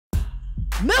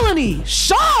Melanie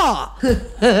Shaw.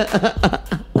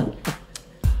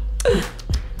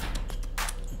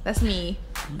 That's me.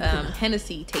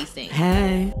 Hennessy tasting.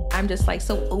 Hey. I'm just like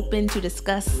so open to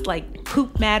discuss like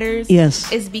poop matters.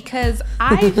 Yes. Is because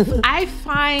I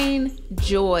find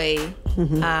joy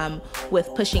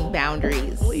with pushing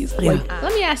boundaries. Yeah.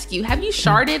 Let me ask you, have you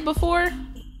sharded before?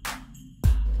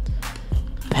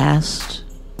 Past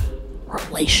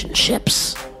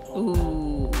relationships.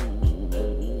 Ooh.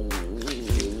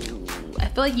 I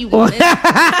feel like you want it.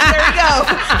 There we go.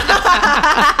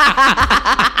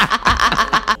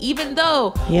 Even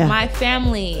though my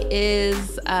family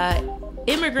is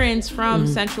immigrants from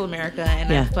Central America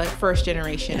and I'm first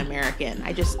generation American,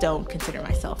 I just don't consider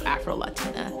myself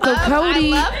Afro-Latina. So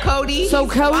Cody, I love Cody. So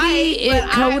He's Cody, white,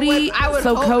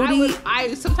 Cody.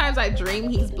 Sometimes I dream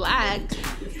he's black.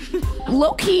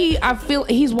 Low key, I feel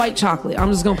he's white chocolate. I'm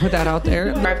just gonna put that out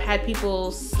there. I've had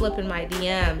people slip in my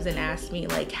DMs and ask me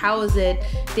like, how is it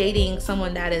dating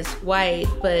someone that is white,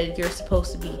 but you're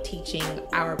supposed to be teaching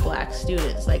our black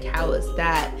students? Like, how is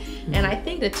that? And I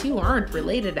think the two aren't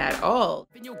related at all.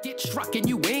 You'll get struck and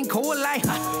you ain't cool like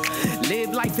live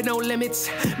life with no limits,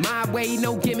 my way,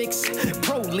 no gimmicks,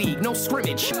 pro league, no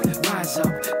scrimmage, rise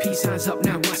up, peace signs up,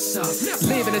 now what's up,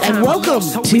 live in a time And welcome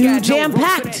to to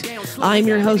Jampacked. I'm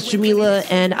your host Jameela,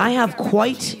 and I have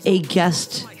quite a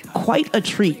guest, quite a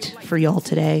treat for y'all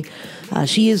today.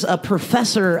 She is a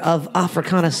professor of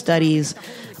Africana studies,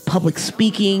 public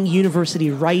speaking,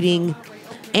 university writing,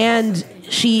 and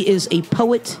she is a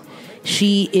poet.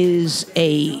 She is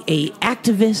a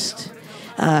activist.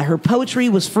 Her poetry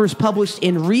was first published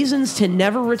in Reasons to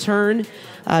Never Return.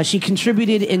 She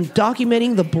contributed in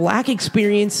documenting the Black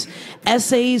experience,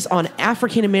 essays on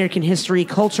African American history,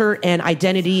 culture, and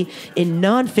identity in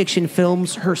nonfiction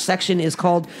films. Her section is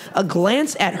called A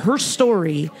Glance at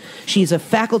Herstory. She's a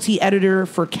faculty editor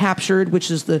for Captured,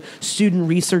 which is the student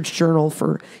research journal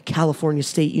for California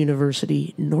State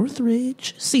University,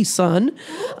 Northridge. CSUN.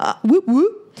 Whoop,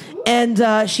 whoop.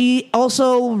 And she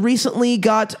also recently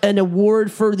got an award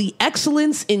for the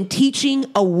Excellence in Teaching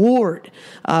Award,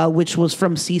 which was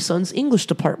from CSUN's English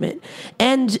department.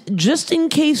 And just in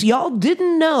case y'all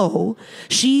didn't know,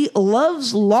 she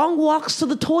loves long walks to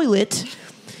the toilet.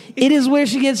 It is where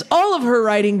she gets all of her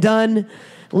writing done.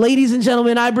 Ladies and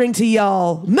gentlemen, I bring to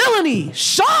y'all Melanie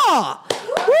Shaw.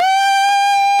 Woo!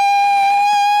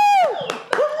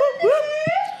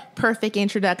 Perfect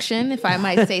introduction, if I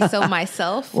might say so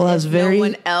myself. Well, that's no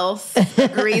one else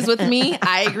agrees with me,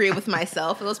 I agree with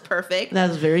myself. It was perfect.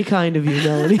 That's very kind of you,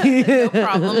 Melanie. No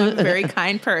problem. I'm a very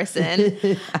kind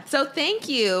person. So thank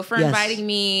you for inviting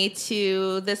me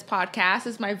to this podcast.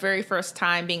 It's my very first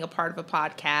time being a part of a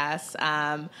podcast.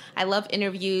 I love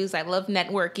interviews. I love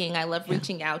networking. I love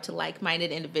reaching out to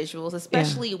like-minded individuals,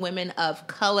 especially women of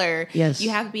color. Yes.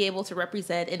 You have to be able to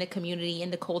represent in the community,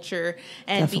 in the culture,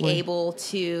 and be able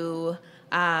to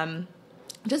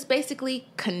just basically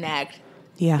connect,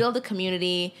 build a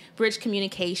community, bridge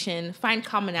communication, find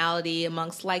commonality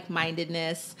amongst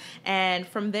like-mindedness, and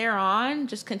from there on,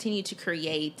 just continue to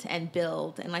create and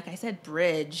build. And like I said,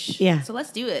 bridge. Yeah. So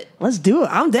let's do it. Let's do it.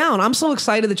 I'm down. I'm so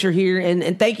excited that you're here,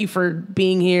 and thank you for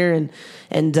being here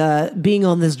and being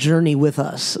on this journey with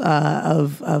us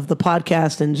of the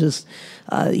podcast and just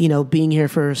being here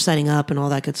for setting up and all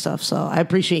that good stuff. So I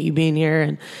appreciate you being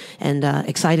here and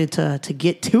excited to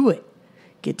get to it.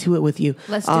 Get to it with you.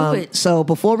 Let's do it. So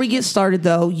before we get started,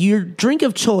 though, your drink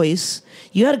of choice,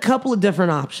 you had a couple of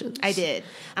different options. I did.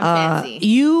 I'm fancy.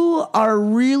 You are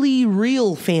really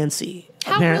real fancy.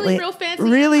 How apparently. really real fancy?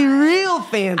 Really real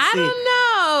fancy. I don't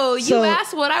know. You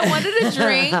asked what I wanted to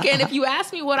drink, and if you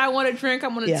ask me what I want to drink,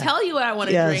 I'm going to tell you what I want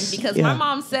to drink because my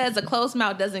mom says a closed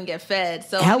mouth doesn't get fed.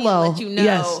 So I need to let you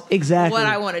know what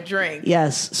I want to drink.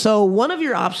 Yes. So one of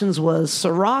your options was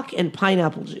Ciroc and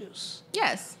pineapple juice.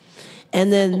 Yes.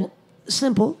 And then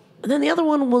simple. And then the other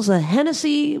one was a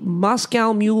Hennessy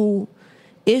Moscow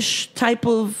Mule-ish type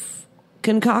of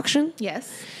concoction. Yes.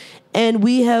 And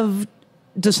we have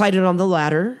decided on the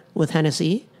latter with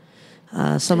Hennessy.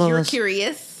 Some of you're us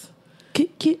curious.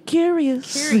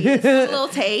 Curious. A little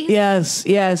taste.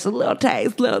 Yes, a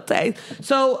little taste.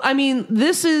 So, I mean,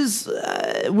 this is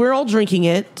we're all drinking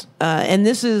it, and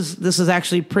this is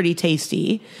actually pretty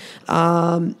tasty.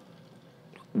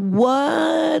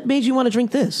 What made you want to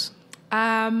drink this?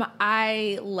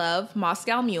 I love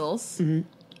Moscow Mules. Mm-hmm.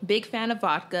 Big fan of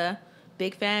vodka.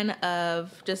 Big fan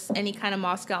of just any kind of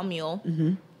Moscow Mule.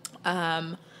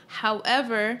 Mm-hmm.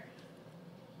 However,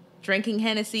 drinking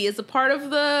Hennessy is a part of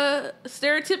the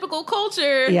stereotypical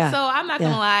culture. Yeah. So I'm not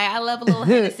going to lie. I love a little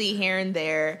Hennessy here and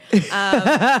there. As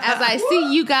I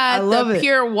see you got the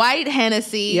pure white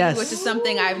Hennessy, which is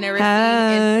something I've never seen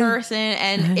in person,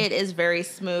 and it is very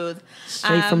smooth.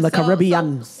 Straight from the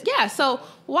Caribbean. So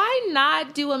why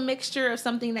not do a mixture of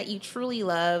something that you truly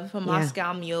love, a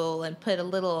Moscow Mule, and put a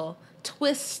little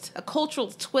twist, a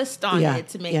cultural twist on it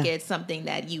to make it something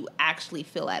that you actually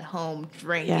feel at home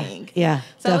drinking.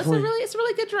 So definitely. It's a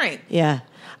really good drink.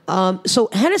 So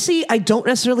Hennessy, I don't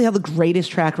necessarily have the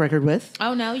greatest track record with.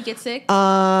 Oh no, you get sick?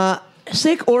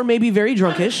 Sick or maybe very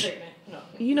drunkish.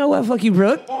 You know what? Fuck you,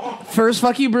 Brooke. First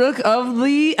fuck you, Brooke of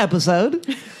the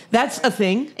episode. That's a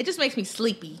thing. It just makes me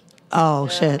sleepy. Oh,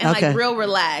 shit. And like real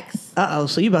relaxed. Uh-oh.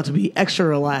 So you about to be extra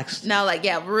relaxed. No, like,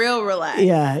 real relaxed.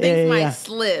 Things might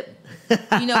slip.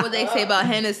 You know what they say about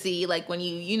Hennessy? Like when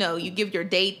you give your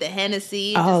date the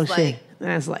Hennessy. Oh, shit. Like,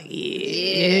 that's like,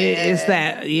 it's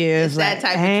that. Yeah, it's that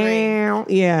type of drink.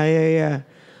 Yeah.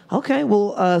 Okay,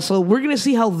 well, so we're going to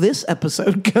see how this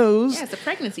episode goes. Yeah, it's a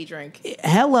pregnancy drink.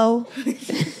 Hello.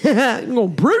 I'm going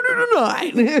to brew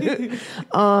it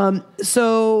tonight.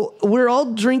 So we're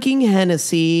all drinking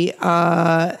Hennessy,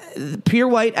 pure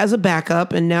white as a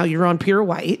backup, and now you're on pure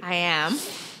white. I am.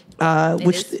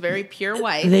 Which is very pure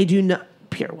white. They do not...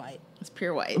 Pure white. It's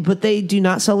pure white. But they do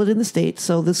not sell it in the States,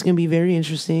 so this is going to be very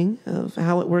interesting of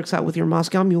how it works out with your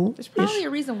Moscow Mule. There's probably a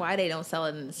reason why they don't sell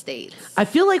it in the States. I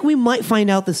feel like we might find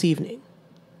out this evening.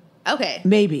 Okay.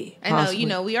 Maybe. I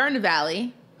know, we are in the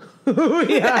valley. We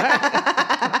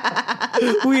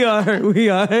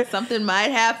are. Something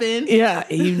might happen. Yeah,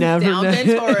 you never down know.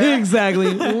 Ventura.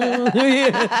 Exactly.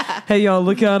 Hey, y'all,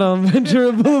 look out on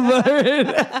Ventura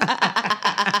Boulevard.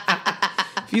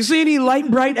 If you see any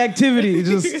light, bright activity,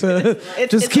 just keep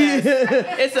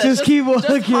walking.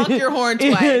 Just honk your horn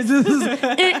twice.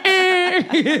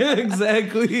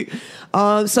 Exactly.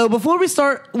 So before we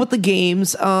start with the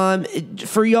games,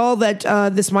 for y'all that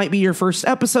this might be your first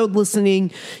episode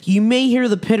listening, you may hear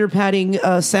the pitter-patting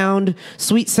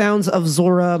sweet sounds of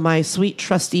Zora, my sweet,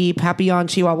 trusty Papillon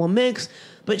Chihuahua mix.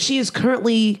 But she is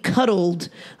currently cuddled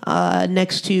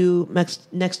next to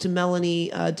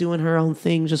Melanie, doing her own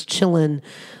thing, just chilling,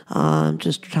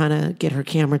 just trying to get her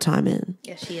camera time in.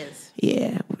 Yeah, she is.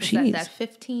 Yeah, that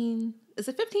 15. Is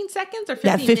it 15 seconds or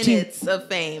 15 minutes of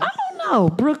fame? I don't know,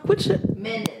 Brooke. Which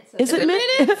minutes? Is it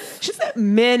minutes? She said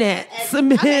minutes.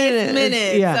 Minutes. Okay, it's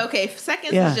minutes. Yeah. Okay,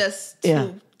 seconds is just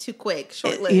too quick,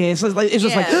 short-lived. Yeah,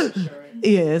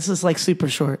 it's just like super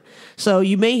short. So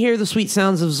you may hear the sweet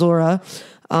sounds of Zora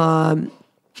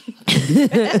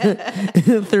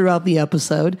throughout the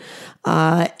episode.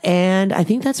 And I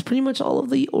think that's pretty much all of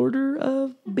the order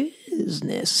of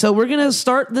business. So we're going to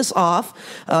start this off.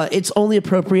 It's only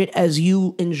appropriate as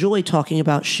you enjoy talking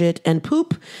about shit and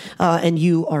poop. And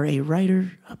you are a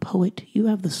writer, a poet. You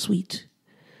have the sweet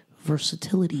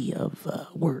versatility of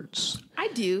words. I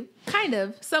do. Kind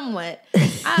of, somewhat.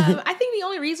 I think the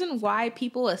only reason why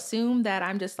people assume that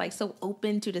I'm just like so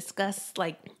open to discuss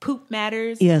like poop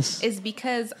matters is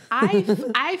because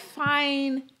I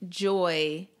find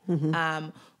joy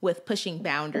with pushing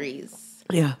boundaries.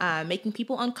 Making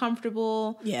people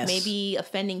uncomfortable, maybe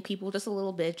offending people just a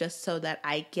little bit just so that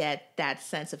I get that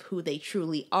sense of who they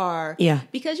truly are.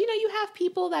 Because, you have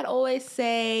people that always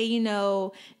say,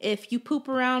 if you poop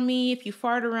around me, if you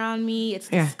fart around me, it's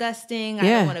disgusting. I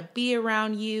don't want to be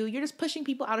around you. You're just pushing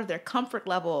people out of their comfort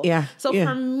level. So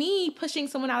for me, pushing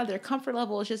someone out of their comfort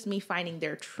level is just me finding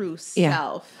their true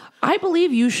self. I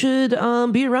believe you should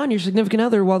be around your significant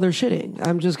other while they're shitting.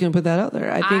 I'm just going to put that out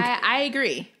there. I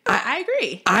agree. I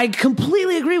agree. I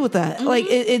completely agree with that.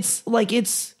 Mm-hmm.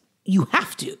 It's you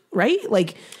have to, right?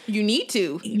 Like you need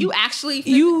to. You actually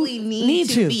physically need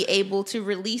to be able to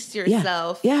release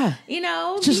yourself. Yeah.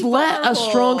 Just let a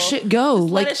strong shit go,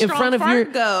 like in front of your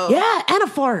go. Yeah, and a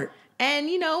fart. And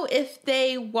if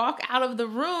they walk out of the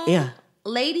room,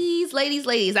 ladies,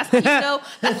 that's how you know.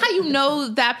 That's how you know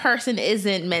that person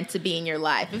isn't meant to be in your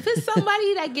life. If it's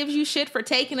somebody that gives you shit for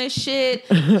taking a shit,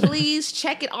 please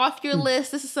check it off your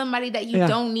list. This is somebody that you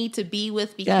don't need to be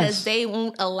with because they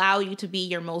won't allow you to be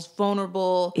your most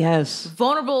vulnerable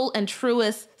and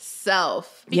truest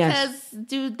self. Because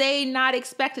do they not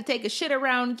expect to take a shit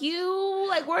around you?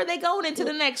 Like, where are they going into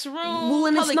the next room? Well,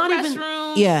 and it's not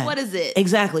restroom? Even what is it?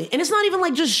 Exactly. And it's not even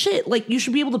like just shit. Like, you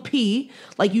should be able to pee.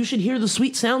 Like, you should hear the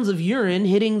sweet sounds of urine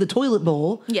hitting the toilet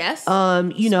bowl. Yes.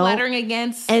 Splattering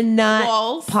against and not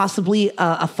walls. Possibly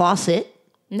a faucet.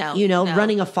 No.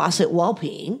 Running a faucet while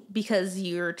peeing. Because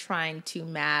you're trying to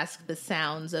mask the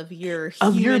sounds of your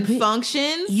human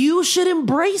functions. You should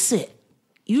embrace it.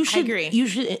 I agree. You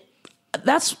should.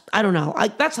 I don't know.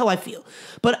 That's how I feel.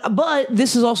 But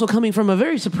this is also coming from a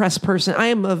very suppressed person. I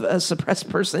am a suppressed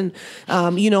person.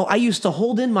 I used to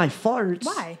hold in my farts.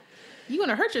 Why? You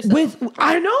gonna hurt yourself?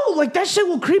 I know, like that shit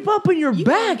will creep up in your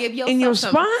back, in your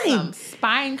spine, some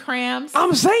spine cramps.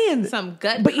 I'm saying some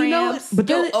gut but cramps. But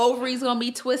your ovaries gonna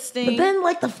be twisting. But then,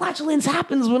 like the flatulence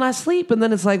happens when I sleep, and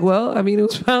then it's like, well, I mean, it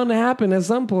was bound to happen at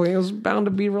some point. It was bound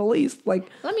to be released. Like,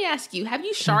 let me ask you: have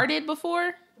you sharded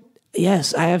before?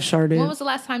 Yes, I have sharded. When was the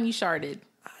last time you sharded?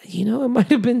 It might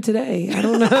have been today. I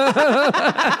don't know.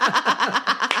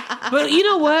 But you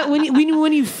know what?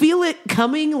 When you feel it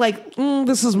coming, like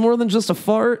this is more than just a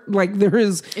fart. Like there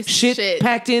is shit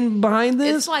packed in behind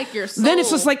this. It's like your soul. Then it's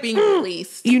just like being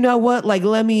released. You know what? Like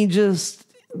let me just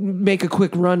make a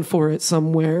quick run for it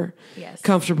somewhere. Yes.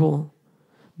 Comfortable.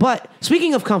 But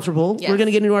speaking of comfortable, we're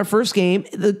gonna get into our first game.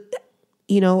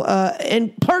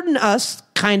 And pardon us,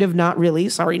 kind of not really,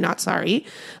 sorry, not sorry,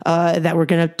 that we're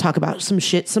going to talk about some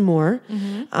shit some more.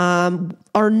 Mm-hmm.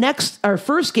 Our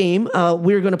first game,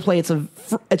 we're going to play, it's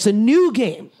a new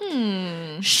game.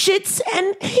 Shits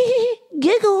and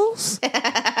Giggles.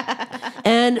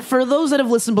 And for those that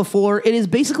have listened before, it is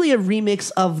basically a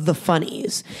remix of the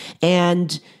funnies.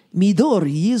 And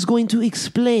Midori is going to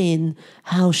explain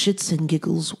how Shits and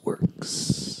Giggles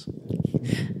works.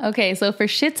 Okay, so for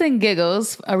Shits and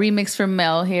Giggles, a remix from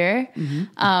Mel here.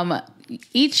 Mm-hmm.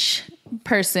 Each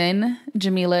person,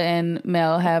 Jameela and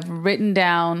Mel, have written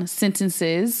down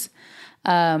sentences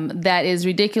that is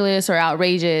ridiculous or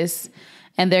outrageous,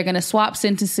 and they're going to swap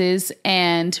sentences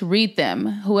and read them.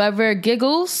 Whoever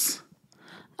giggles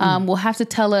will have to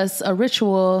tell us a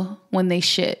ritual when they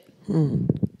shit,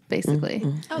 basically.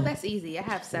 Oh, that's easy. I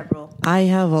have several. I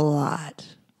have a lot.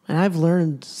 And I've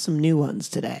learned some new ones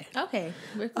today. Okay.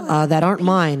 That aren't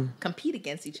mine. Compete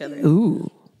against each other.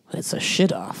 Ooh, it's a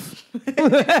shit off.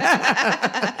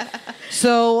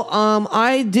 So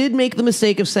I did make the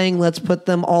mistake of saying let's put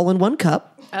them all in one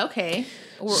cup. Okay.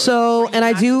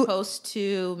 I do supposed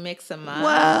to mix them up.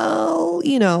 Well,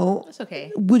 that's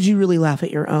okay. Would you really laugh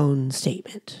at your own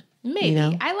statement? Maybe.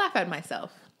 I laugh at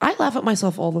myself. I laugh at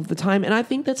myself all of the time, and I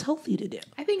think that's healthy to do.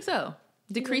 I think so.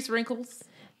 Decrease wrinkles.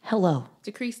 Hello.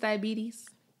 Decrease diabetes.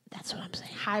 That's what I'm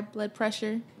saying. High blood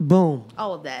pressure. Boom.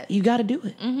 All of that. You got to do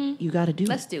it. Mm-hmm. You got to do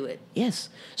Let's do it. Yes.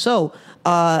 So,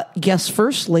 guests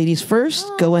first, ladies first.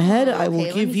 Go ahead. I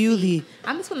will give you the.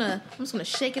 I'm just gonna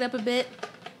shake it up a bit,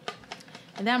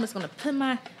 and then I'm just gonna put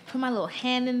my little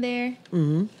hand in there.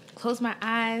 Mm-hmm. Close my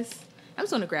eyes. I'm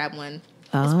just gonna grab one.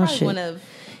 It's probably one of.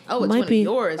 Oh, it's one of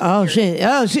yours. Oh, shit.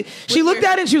 Oh, she looked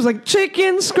at it. She was like,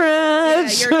 chicken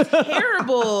scratch. Yeah,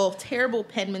 your terrible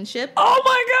penmanship. Oh,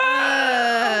 my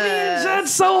God.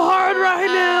 That's so hard right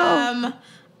now.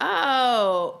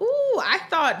 I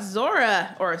thought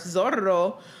Zora, or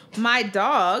Zorro, my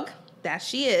dog, that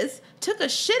she is, took a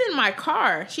shit in my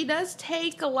car. She does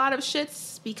take a lot of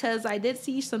shits because I did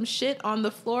see some shit on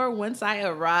the floor once I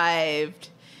arrived.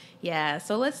 Yeah,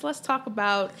 so let's talk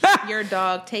about your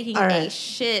dog taking a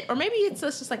shit. Or maybe it's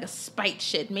just like a spite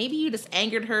shit. Maybe you just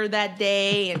angered her that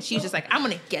day and she's just like, I'm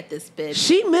going to get this bitch.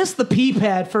 She missed the pee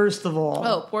pad, first of all.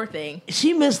 Oh, poor thing.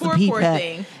 She missed the pee pad. Poor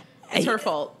thing. It's her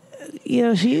fault.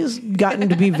 She's gotten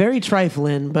to be very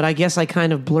trifling, but I guess I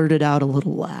kind of blurted out a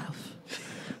little laugh.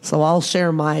 So I'll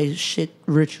share my shit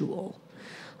ritual.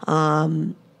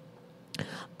 When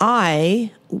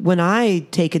I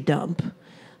take a dump,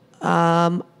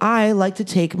 I like to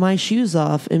take my shoes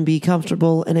off and be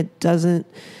comfortable, and it doesn't,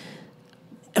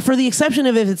 for the exception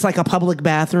of if it's like a public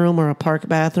bathroom or a park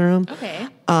bathroom. Okay.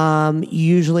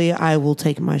 Usually I will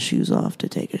take my shoes off to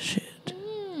take a shit.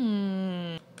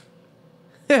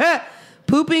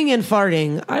 Pooping and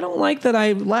farting. I don't like that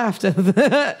I laughed at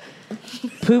that.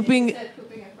 Pooping.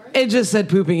 It just said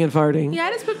pooping and farting. Yeah,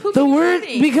 I just put pooping the and word,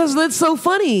 farting. Because it's so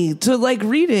funny to like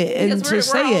read it and to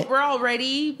say it. We're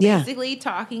already basically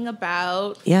talking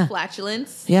about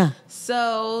flatulence. Yeah.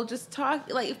 So just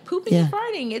talk like pooping and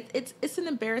farting. It's an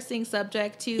embarrassing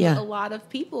subject to a lot of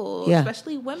people,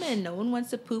 especially women. No one wants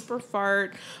to poop or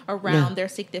fart around their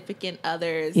significant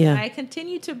others. Yeah. And I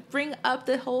continue to bring up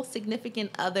the whole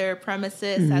significant other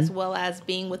premises as well as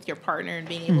being with your partner and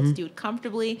being able to do it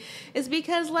comfortably is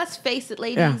because let's face it,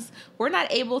 ladies. We're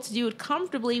not able to do it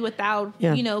comfortably without,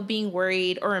 being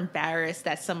worried or embarrassed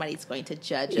that somebody's going to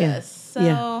judge us.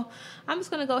 So I'm just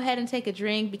going to go ahead and take a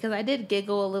drink because I did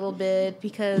giggle a little bit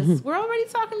because we're already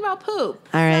talking about poop.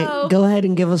 All right. Go ahead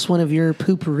and give us one of your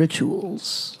poop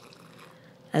rituals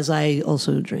as I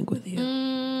also drink with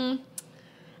you.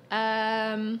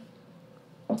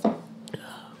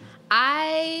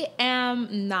 I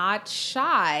am not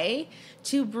shy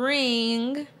to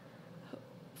bring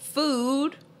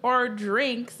food or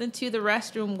drinks into the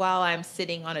restroom while I'm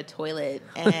sitting on a toilet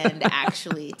and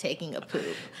actually taking a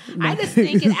poop. I just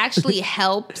think it actually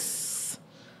helps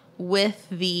with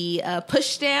the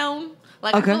push down.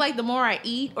 Like, I feel like the more I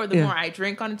eat or the more I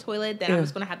drink on the toilet, then I'm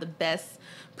just going to have the best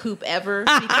poop ever,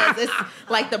 because it's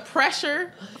like the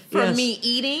pressure from me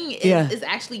eating is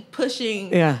actually pushing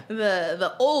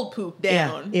the old poop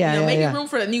down. Making room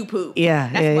for the new poop.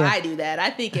 That's why I do that.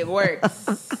 I think it works.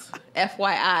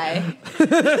 FYI.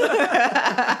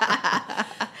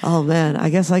 Oh man,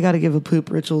 I guess I got to give a poop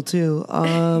ritual too.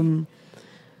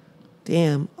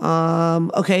 Damn.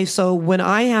 Okay, so when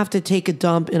I have to take a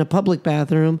dump in a public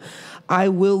bathroom, I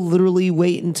will literally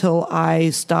wait until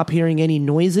I stop hearing any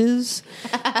noises,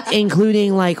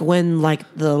 including like when like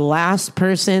the last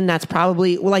person that's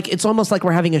probably like, it's almost like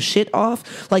we're having a shit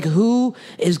off. Like, who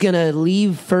is going to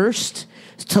leave first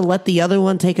to let the other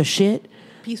one take a shit?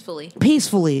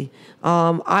 Peacefully.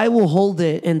 I will hold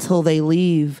it until they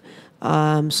leave,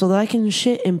 so that I can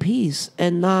shit in peace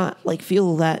and not like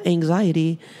feel that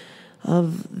anxiety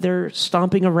of they're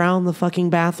stomping around the fucking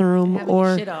bathroom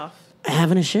or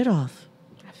having a shit off.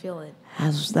 I feel it.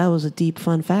 That was a deep,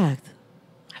 fun fact.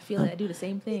 I feel it. I do the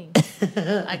same thing.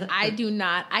 Like,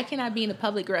 I cannot be in a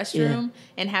public restroom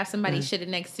and have somebody shit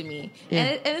next to me.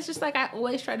 And it's just like, I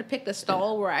always try to pick the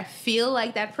stall where I feel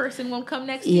like that person won't come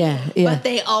next to me. But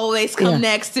they always come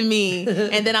next to me.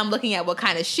 And then I'm looking at what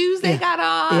kind of shoes they got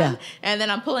on. And then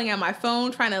I'm pulling out my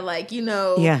phone trying to, like, you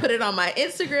know, put it on my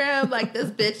Instagram. Like, this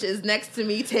bitch is next to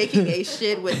me taking a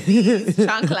shit with these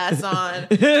chanclas on.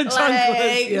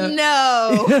 Like,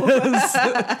 no.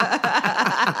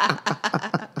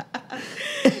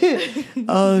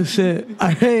 Oh shit.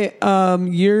 All right,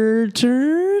 your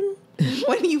turn.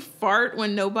 When you fart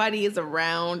when nobody is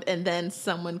around and then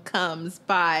someone comes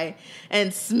by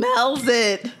and smells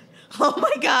it. Oh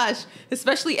my gosh,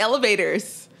 especially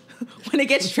elevators. When it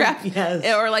gets trapped,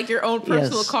 or like your own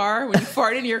personal car, when you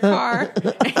fart in your car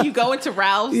and you go into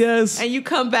Ralph's and you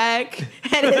come back and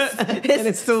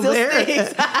it's still there.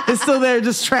 It's still there,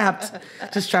 just trapped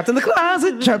in the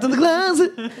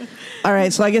closet. All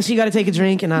right, so I guess you got to take a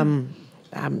drink, and I'm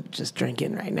just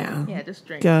drinking right now. Yeah, just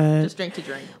drink. Good. Just drink to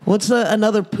drink. What's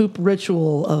another poop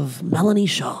ritual of Melanie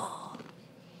Shaw?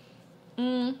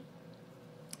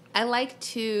 I like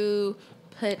to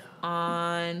put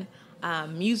on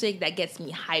music that gets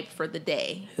me hyped for the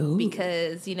day. Ooh.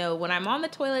 Because, you know, when I'm on the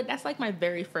toilet, that's like my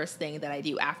very first thing that I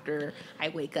do after I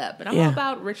wake up. And I'm all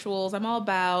about rituals. I'm all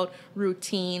about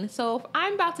routine. So if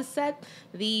I'm about to set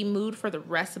the mood for the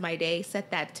rest of my day,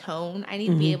 set that tone, I need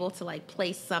to be able to like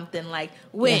play something like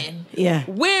win. Yeah.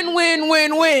 Win, win,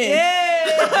 win, win.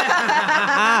 Yeah.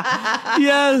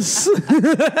 Yes.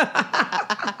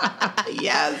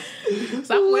 Yes.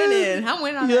 So I'm winning. I'm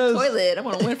winning on that toilet. I'm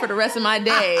going to win for the rest of my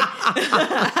day.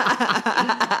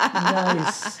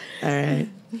 Nice. All right.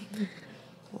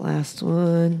 Last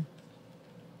one.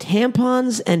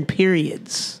 Tampons and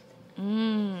periods.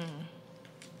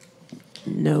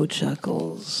 No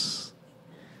chuckles.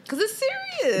 Because it's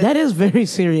serious. That is very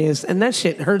serious. And that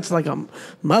shit hurts like a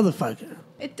motherfucker.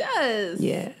 It does.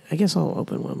 Yeah. I guess I'll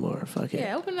open one more. Fuck it.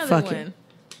 Yeah, open another one. It.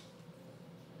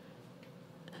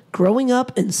 Growing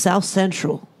up in South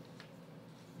Central.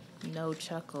 No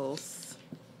chuckles.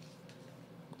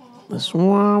 We're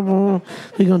going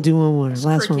to do one more.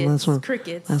 Last one.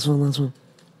 Crickets. Last one.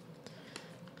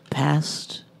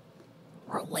 Past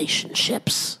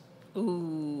relationships.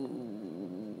 Ooh.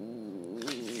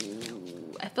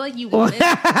 I feel like you won it. There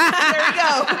we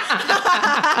go.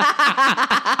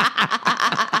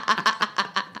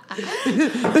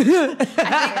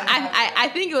 I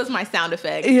think it was my sound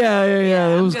effect. Yeah.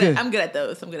 It was good. I'm good at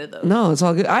those. No, it's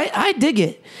all good. I dig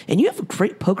it. And you have a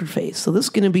great poker face. So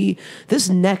this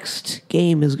next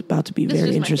game is about to be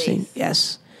very interesting.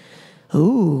 Yes.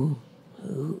 Ooh.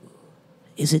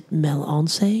 Is it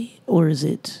Melance or is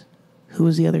it, who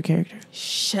was the other character?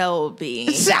 Shelby.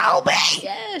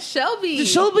 Yeah, Shelby. Does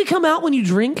Shelby come out when you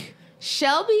drink?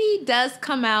 Shelby does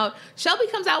come out. Shelby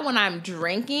comes out when I'm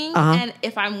drinking, and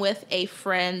if I'm with a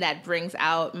friend that brings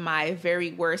out my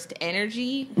very worst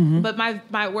energy. But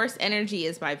my worst energy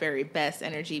is my very best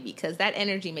energy, because that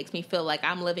energy makes me feel like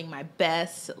I'm living my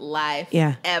best life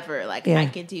ever. Like I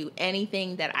can do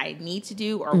anything that I need to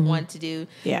do or want to do.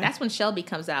 Yeah. That's when Shelby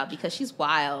comes out, because she's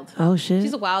wild. Oh, shit.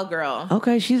 She's a wild girl.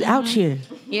 Okay, she's out here.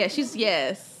 Yeah,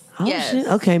 yes. Oh, shit.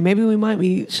 Okay, maybe we might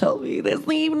meet Shelby this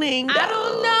evening. I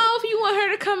don't know if you want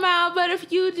her to come out, but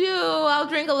if you do, I'll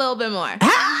drink a little bit more.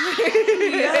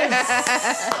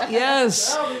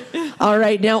 Yes. All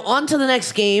right, now on to the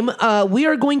next game. We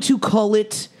are going to call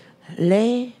it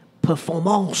Les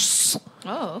Performances.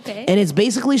 Oh, okay. And it's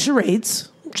basically charades.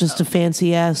 just a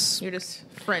fancy ass. You're just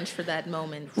French for that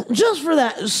moment. Just for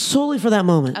that, solely for that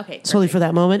moment. Okay, perfect. Solely for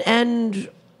that moment. And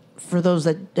for those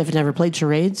that have never played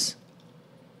charades,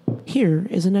 here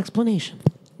is an explanation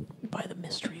by the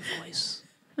mystery voice.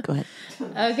 Go ahead.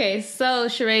 Okay, so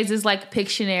charades is like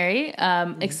Pictionary,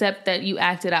 except that you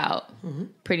act it out,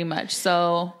 pretty much.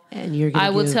 So And you're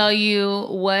I will tell you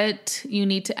what you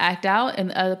need to act out, and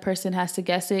the other person has to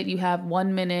guess it. You have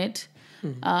 1 minute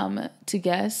to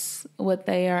guess what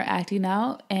they are acting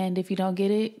out, and if you don't get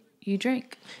it, you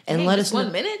drink. And let us know,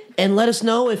 1 minute. And let us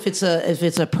know if it's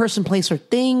a person, place, or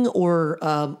thing,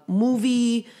 or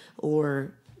movie,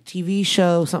 or TV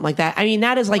show, something like that. I mean,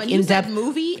 that is like When in you said depth.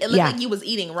 movie, it looked like you was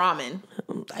eating ramen.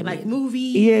 Like movie.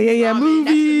 Yeah.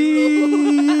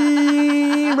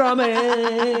 Ramen,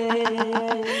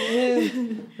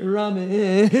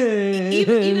 Ramen.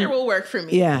 Either will work for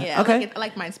me. Yeah, okay. I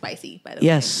like mine spicy, by the way.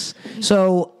 Yes.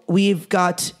 So we've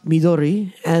got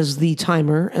Midori as the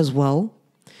timer as well.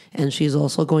 And she's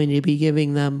also going to be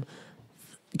giving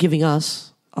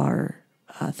us our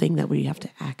thing that we have to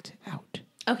act out.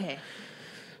 Okay.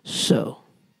 So,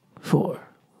 for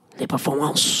the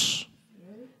performance,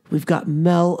 we've got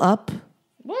Mel up.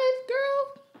 What,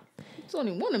 girl? It's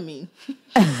only one of me.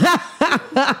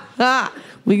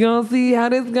 We gonna see how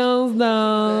this goes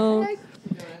now.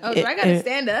 Oh, do I gotta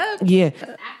stand up? Yeah.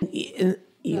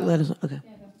 Let us know. Okay.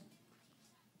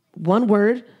 One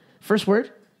word. First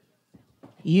word.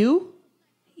 You.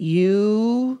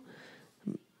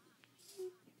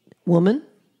 Woman.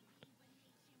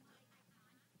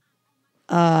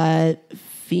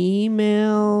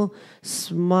 Female,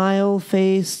 smile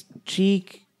face,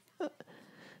 cheek,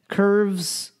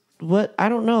 curves. What? I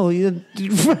don't know. Wait.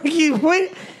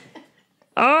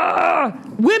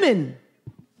 Women.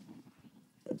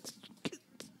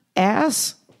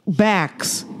 Ass,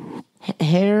 backs,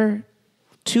 hair.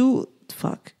 Two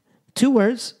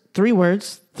words. 3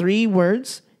 words. 3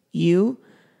 words. You.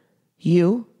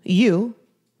 3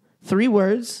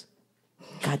 words.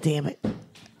 God damn it.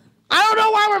 I don't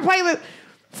know why we're playing this.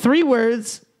 3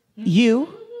 words. You.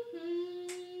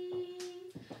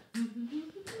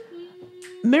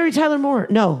 Mary Tyler Moore.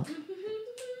 No.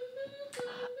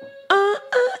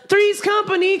 Three's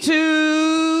Company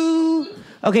 2.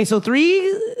 Okay, so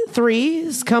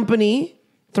three's Company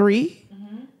 3.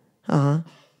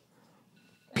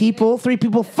 People. 3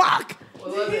 people. Fuck.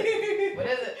 What was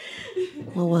it?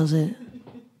 What was it?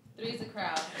 3's a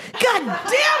crowd. God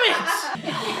damn it!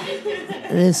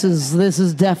 This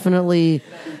is definitely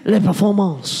le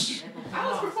performance. I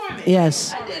was performing.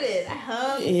 Yes. I did it. I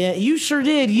hung. Yeah, you sure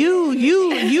did. You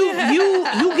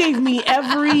gave me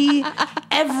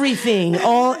everything.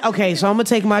 All okay. So I'm gonna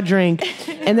take my drink,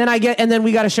 and then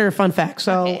we got to share a fun fact.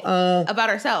 So About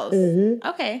ourselves.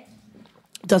 Okay.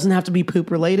 doesn't have to be poop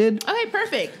related. Okay,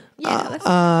 perfect.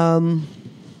 Yeah.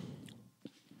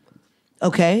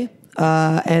 Okay.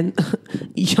 And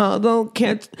y'all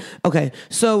can't. Okay,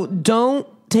 so don't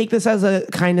take this as a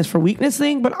kindness for weakness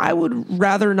thing, but I would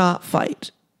rather not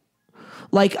fight.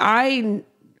 Like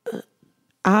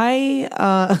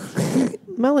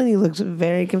Melanie looks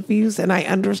very confused, and I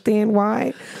understand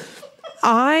why.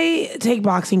 I take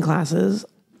boxing classes.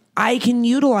 I can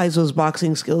utilize those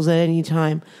boxing skills at any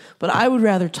time, but I would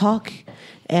rather talk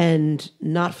and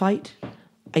not fight.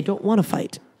 I don't want to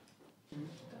fight.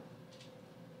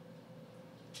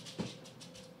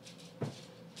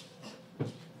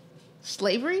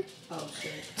 Slavery? Oh,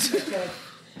 shit. Okay.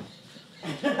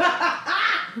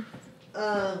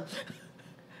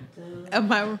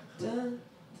 Am I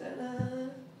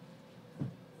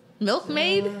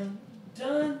milkmaid?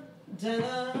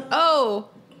 Oh,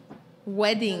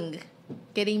 wedding,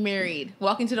 getting married,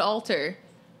 walking to the altar,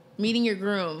 meeting your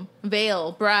groom,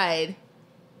 veil, bride.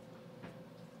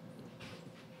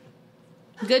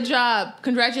 Good job,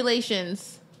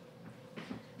 congratulations.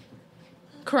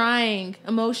 Crying,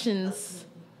 emotions.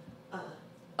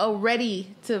 Oh,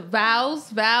 ready to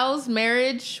vows,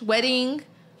 marriage, wedding,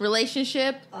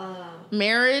 relationship,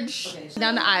 marriage. Okay, so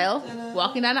down the aisle,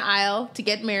 walking down the aisle to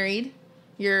get married.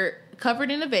 You're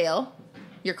covered in a veil.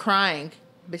 You're crying.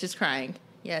 Bitch is crying.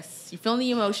 Yes, you're feeling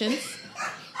the emotions.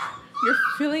 You're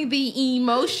feeling the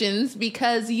emotions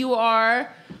because you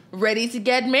are ready to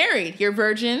get married. You're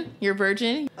virgin.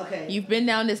 Okay. You've been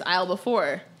down this aisle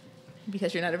before.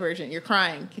 Because you're not a virgin. You're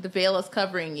crying. The veil is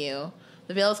covering you.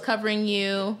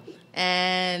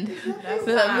 And the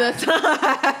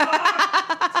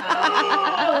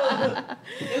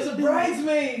It was a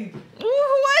bridesmaid.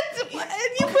 What?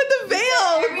 And you put the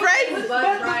veil, right?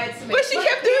 But she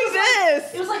kept doing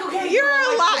this. It was like, okay. You're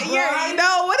a lot.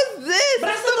 What is this?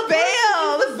 This is the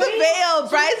veil. This is the veil.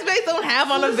 Bridesmaids don't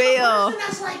have on a veil.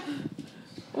 That's like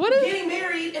what is getting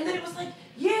married, and then it was like,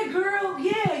 yeah, girl,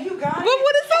 yeah, you got it. But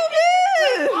what is all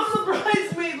this? I'm the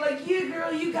bridesmaid. Like, yeah,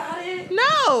 girl, you got it.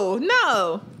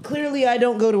 No. Clearly, I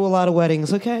don't go to a lot of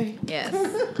weddings. Okay. Yes.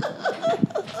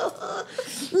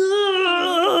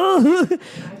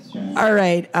 All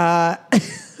right. All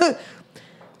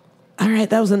right.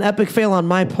 That was an epic fail on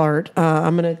my part.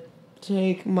 I'm gonna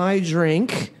take my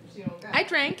drink. I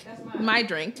drank my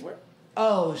drink.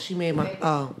 Oh, she made my.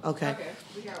 Oh, okay.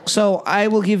 So I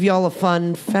will give y'all a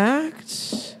fun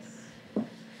fact.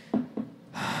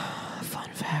 Fun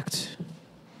fact.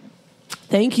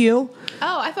 Thank you.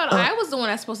 Oh, I thought I was the one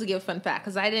that's supposed to give a fun fact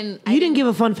because I didn't. You didn't give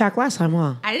a fun fact last time,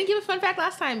 huh? I didn't give a fun fact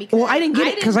last time because. Well, I didn't get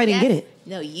it because I didn't get it.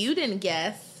 No, you didn't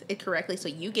guess it correctly, so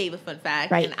you gave a fun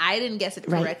fact, right. and I didn't guess it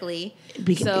correctly.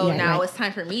 Right. So now it's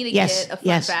time for me to get a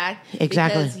fun fact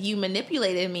because you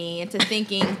manipulated me into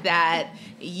thinking that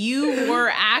you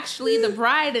were actually the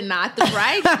bride and not the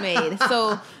bridesmaid.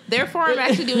 So therefore, I'm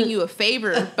actually doing you a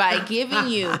favor by giving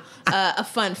you a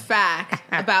fun fact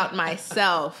about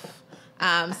myself.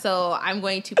 So I'm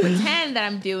going to pretend that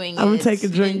I'm doing I'm gonna take a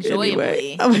drink enjoyably.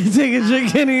 Anyway. I'm gonna take a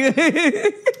drink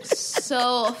anyway.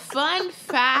 So, fun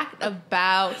fact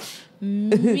about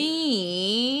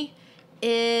me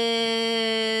is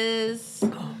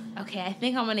okay. I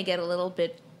think I'm gonna get a little.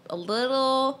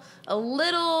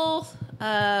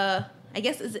 I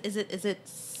guess is it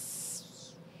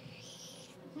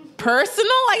personal?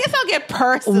 I guess I'll get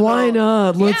personal. Why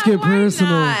not? Let's get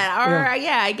personal. Not? Or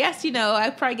I guess I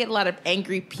probably get a lot of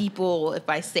angry people if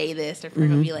I say this. If they're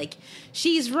gonna be like,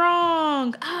 "She's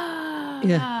wrong."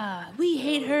 We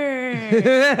hate her.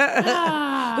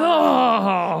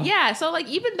 Yeah. So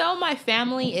even though my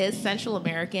family is Central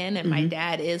American and my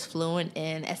dad is fluent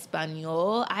in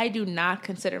Espanol, I do not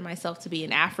consider myself to be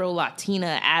an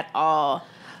Afro-Latina at all.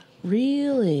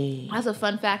 Really? That's a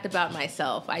fun fact about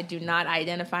myself. I do not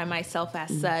identify myself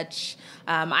as such.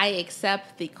 I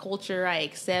accept the culture. I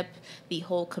accept the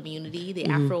whole community, the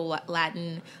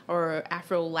Afro-Latin or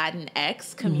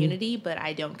Afro-Latinx community, but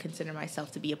I don't consider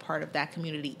myself to be a part of that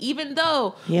community, even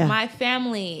though my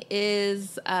family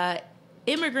is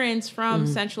immigrants from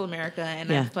Central America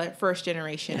and I'm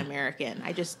first-generation American.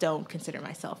 I just don't consider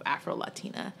myself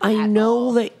Afro-Latina. I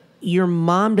know that your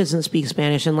mom doesn't speak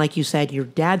Spanish, and like you said, your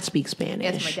dad speaks Spanish.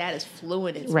 Yes, my dad is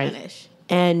fluent in Spanish.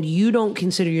 And you don't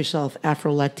consider yourself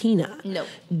Afro-Latina. No.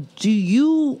 Do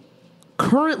you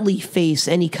currently face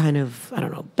any kind of,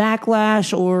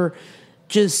 backlash or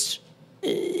just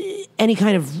any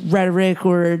kind of rhetoric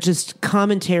or just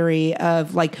commentary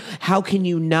of, how can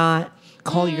you not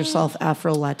call yourself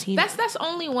Afro-Latina? That's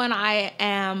only when I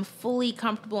am fully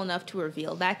comfortable enough to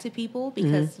reveal that to people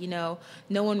because,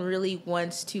 no one really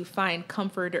wants to find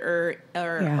comfort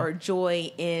or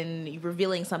joy in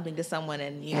revealing something to someone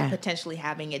and, potentially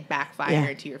having it backfire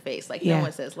into your face. No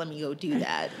one says, let me go do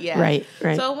that. Yeah. Right.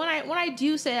 So when I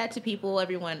do say that to people,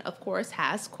 everyone, of course,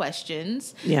 has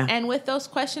questions. Yeah. And with those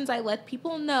questions, I let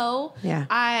people know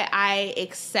I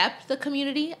accept the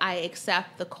community. I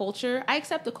accept the culture. I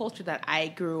accept the culture that I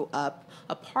grew up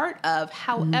a part of.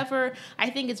 However, I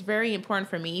think it's very important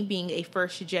for me, being a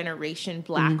first-generation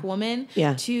Black woman,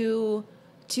 to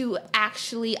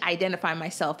actually identify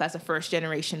myself as a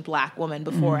first-generation Black woman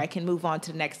before I can move on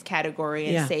to the next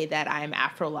category and say that I'm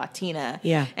Afro-Latina.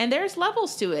 Yeah. And there's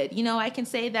levels to it. I can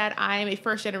say that I'm a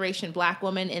first-generation Black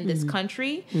woman in this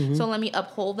country, so let me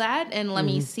uphold that and let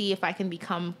me see if I can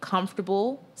become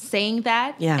comfortable saying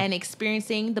that and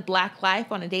experiencing the Black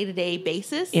life on a day-to-day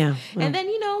basis. Yeah. And then,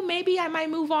 maybe I might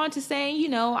move on to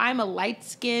saying, I'm a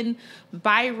light-skinned,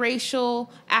 biracial,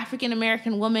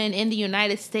 African-American woman in the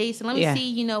United States. And let me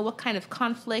see, what kind of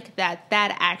conflict that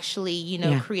actually,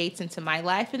 creates into my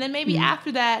life. And then maybe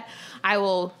after that, I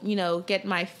will, get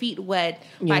my feet wet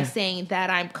by saying that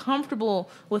I'm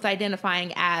comfortable with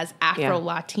identifying as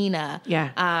Afro-Latina.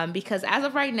 Because as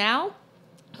of right now,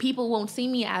 people won't see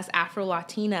me as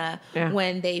Afro-Latina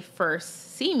when they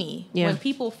first see me. When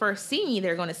people first see me,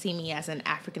 they're going to see me as an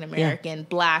African-American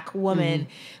Black woman,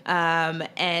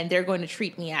 and they're going to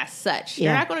treat me as such.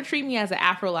 They're not going to treat me as an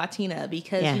Afro-Latina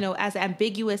because, as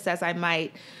ambiguous as I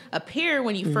might appear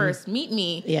when you first meet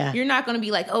me, you're not going to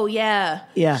be like, oh,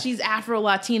 she's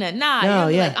Afro-Latina. Nah, you're going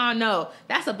to be like, oh, no,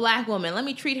 that's a Black woman. Let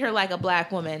me treat her like a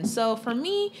Black woman. So for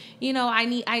me, I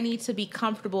need to be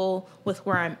comfortable with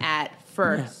where I'm at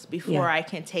first before I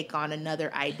can take on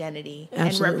another identity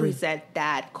and represent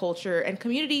that culture and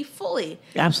community fully.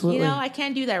 Absolutely. I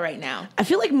can't do that right now. I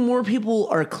feel like more people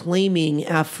are claiming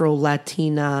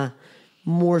Afro-Latina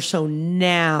more so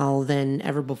now than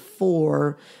ever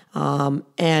before.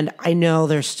 And I know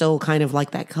there's still kind of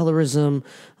like that colorism,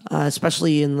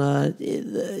 especially in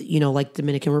the like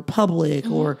Dominican Republic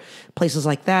or places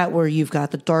like that, where you've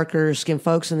got the darker skinned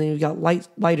folks and then you've got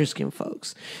lighter skinned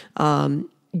folks.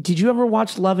 Did you ever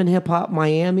watch Love and Hip Hop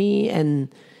Miami?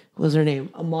 And what was her name?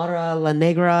 Amara La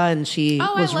Negra, and she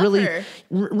was really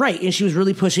right, and she was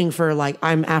really pushing for like,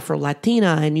 I'm Afro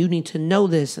Latina and you need to know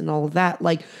this and all of that,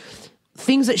 like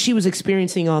things that she was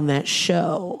experiencing on that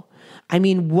show. I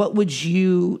mean, what would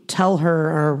you tell her,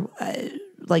 or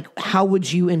like how would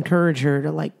you encourage her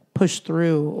to like push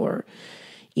through? Or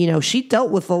she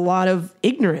dealt with a lot of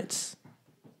ignorance,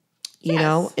 you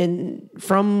know, and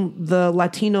from the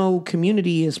Latino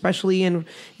community, especially, and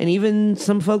even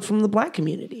some folks from the Black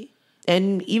community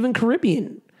and even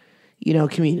Caribbean,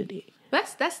 community.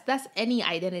 That's any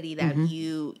identity that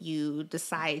you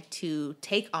decide to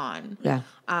take on. Yeah.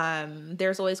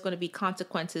 There's always going to be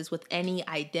consequences with any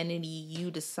identity you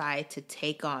decide to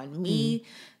take on. Me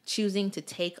choosing to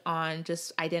take on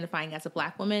just identifying as a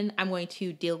Black woman, I'm going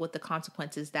to deal with the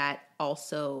consequences that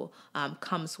also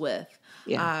comes with.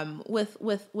 Yeah.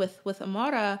 With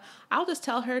Amara, I'll just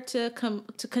tell her to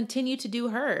continue to do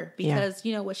her, because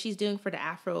what she's doing for the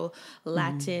Afro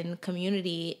Latin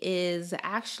community is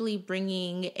actually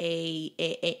bringing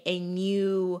a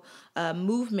new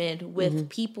movement with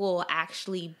people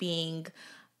actually being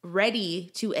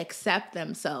ready to accept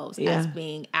themselves as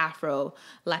being Afro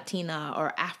Latina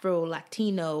or Afro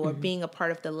Latino or being a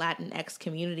part of the Latinx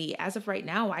community. As of right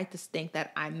now, I just think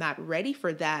that I'm not ready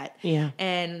for that. Yeah.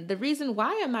 And the reason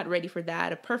why I'm not ready for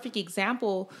that, a perfect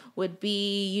example would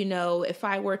be, if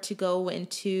I were to go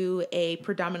into a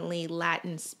predominantly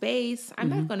Latin space, I'm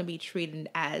not going to be treated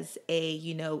as a,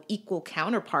 equal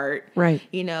counterpart. Right.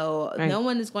 No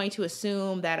one is going to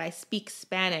assume that I speak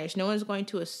Spanish. No one's going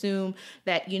to assume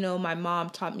that, my mom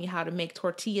taught me how to make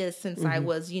tortillas since I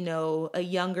was, a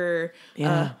younger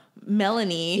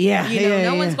Melanie.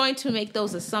 No one's going to make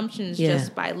those assumptions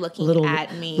just by looking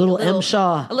at me. A little M.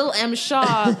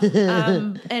 Shaw.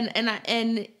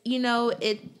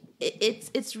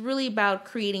 It's really about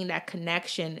creating that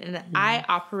connection, and I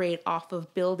operate off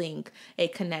of building a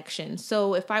connection.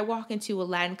 So if I walk into a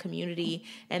Latin community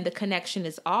and the connection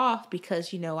is off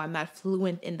because I'm not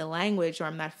fluent in the language or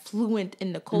I'm not fluent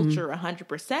in the culture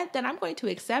 100%, then I'm going to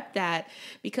accept that,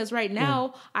 because right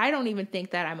now I don't even think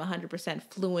that I'm 100%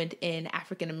 fluent in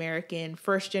African American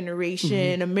first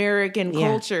generation American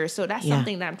culture. So that's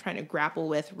something that I'm trying to grapple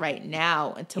with right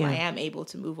now until I am able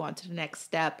to move on to the next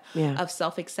step of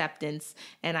self-acceptance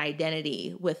and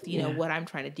identity with, what I'm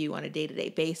trying to do on a day-to-day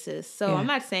basis. So I'm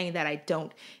not saying that I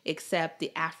don't accept the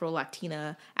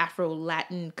Afro-Latina,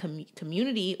 Afro-Latin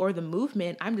community or the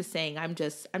movement. I'm just saying I'm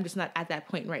just not at that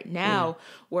point right now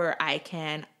where I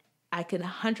can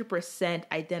 100%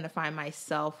 identify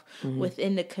myself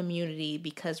within the community,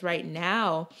 because right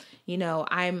now,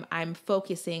 I'm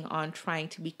focusing on trying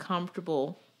to be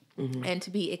comfortable and to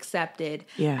be accepted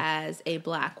as a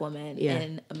Black woman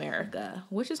in America,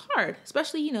 which is hard,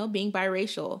 especially, being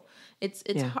biracial.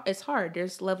 It's hard.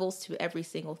 There's levels to every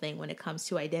single thing when it comes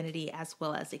to identity as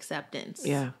well as acceptance.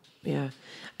 Yeah.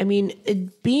 I mean,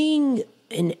 being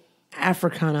an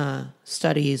Africana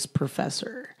studies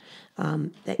professor,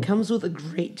 that comes with a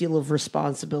great deal of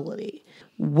responsibility.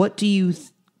 What do you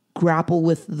grapple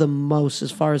with the most,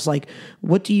 as far as like,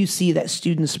 what do you see that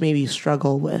students maybe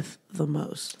struggle with the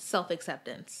most?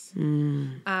 Self-acceptance.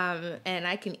 And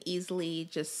I can easily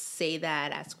just say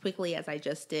that as quickly as I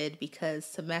just did, because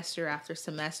semester after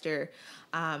semester,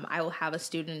 I will have a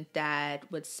student that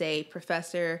would say,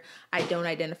 "Professor, I don't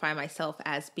identify myself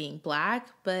as being Black,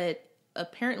 but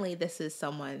apparently this is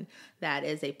someone that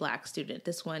is a Black student.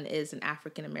 This one is an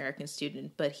African American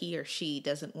student, but he or she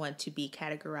doesn't want to be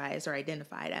categorized or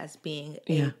identified as being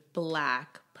a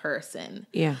Black person."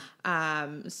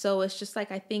 So it's just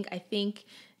like, I think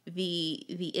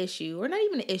the issue, or not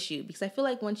even an issue, because I feel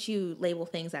like once you label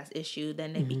things as issue,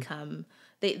 then they become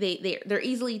they're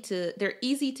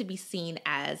easy to be seen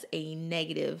as a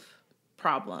negative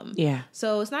problem.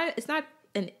 So it's not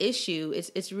an issue.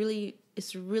 It's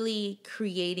really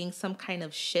creating some kind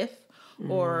of shift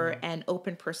or an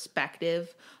open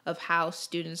perspective of how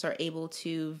students are able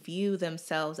to view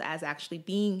themselves as actually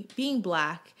being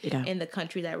Black in the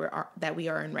country that we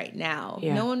are in right now.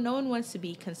 No one wants to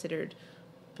be considered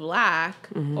Black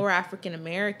or African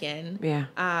American. Yeah.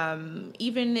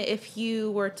 Even if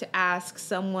you were to ask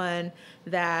someone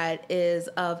that is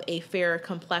of a fair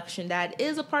complexion, that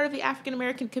is a part of the African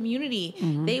American community,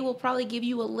 they will probably give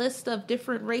you a list of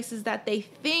different races that they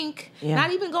think,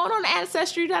 not even going on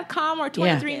Ancestry.com or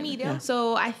 23andMe. Yeah.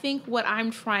 So I think what I'm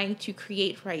trying to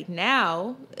create right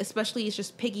now, especially, is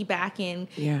just piggybacking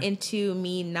into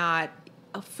me not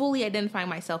fully identifying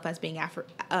myself as being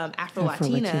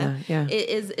Afro-Latina.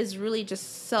 Is really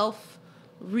just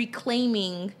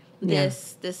self-reclaiming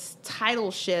this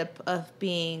titleship of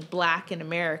being Black in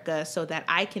America, so that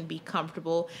I can be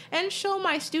comfortable and show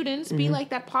my students, be like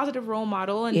that positive role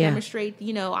model, and demonstrate,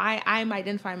 I'm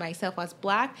identifying myself as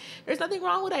Black. There's nothing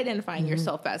wrong with identifying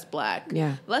yourself as Black.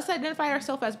 Yeah. Let's identify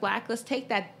ourselves as Black. Let's take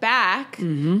that back.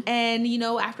 And,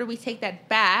 after we take that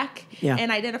back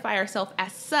and identify ourselves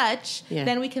as such,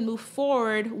 then we can move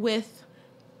forward with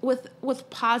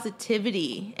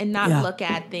positivity and not look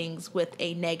at things with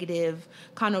a negative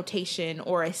connotation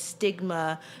or a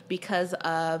stigma because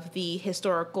of the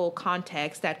historical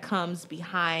context that comes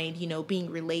behind, being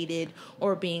related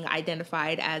or being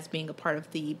identified as being a part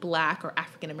of the Black or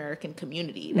African American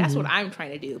community. That's what I'm trying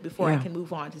to do before I can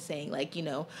move on to saying,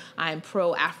 I'm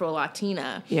pro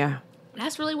Afro-Latina. Yeah.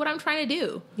 That's really what I'm trying to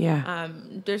do. Yeah.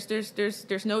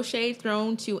 There's no shade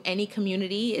thrown to any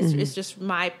community. It's just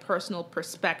my personal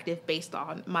perspective based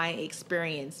on my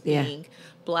experience being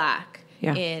Black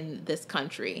in this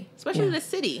country, especially this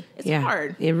city. It's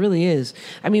hard. It really is.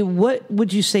 I mean, what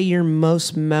would you say your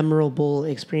most memorable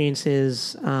experience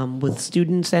is with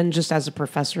students and just as a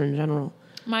professor in general?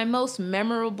 My most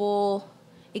memorable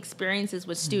experiences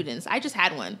with students. I just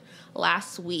had one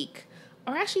last week.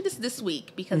 Or actually, this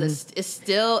week, because it's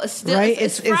still right?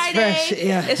 it's Friday. It's fresh.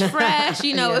 Yeah. It's fresh.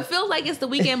 It feels like it's the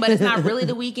weekend, but it's not really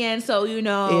the weekend. So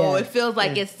it feels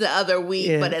like it's the other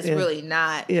week, but it's really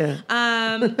not. Yeah.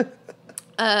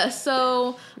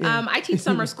 I teach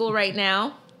summer school right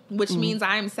now, which means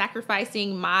I'm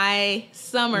sacrificing my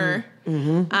summer.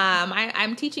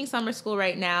 I'm teaching summer school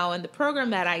right now, and the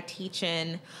program that I teach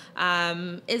in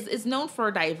is known for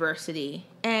diversity,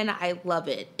 and I love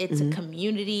it. It's a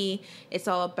community. It's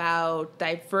all about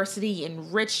diversity,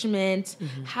 enrichment.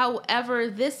 However,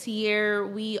 this year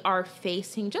we are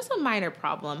facing just a minor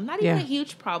problem, not even a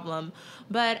huge problem,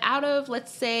 but out of,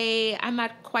 let's say, I'm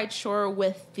not quite sure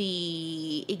with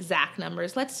the exact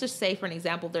numbers. Let's just say, for an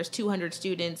example, there's 200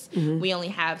 students. We only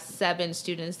have 7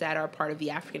 students that are part of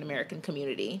the African American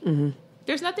community.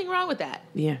 There's nothing wrong with that.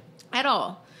 Yeah. At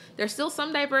all. There's still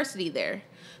some diversity there.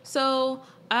 So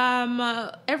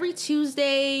every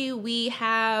Tuesday we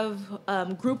have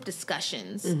group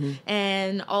discussions,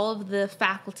 and all of the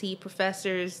faculty,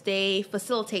 professors, they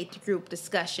facilitate the group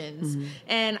discussions.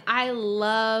 And I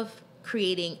love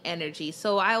creating energy.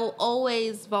 So I will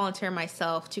always volunteer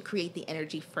myself to create the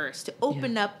energy first, to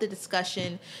open up the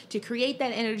discussion, to create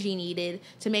that energy needed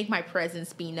to make my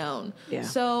presence be known. Yeah.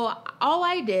 So all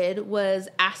I did was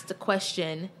ask the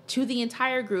question to the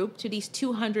entire group, to these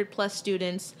 200 plus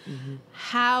students,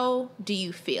 how do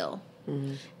you feel?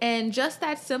 And just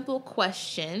that simple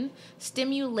question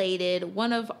stimulated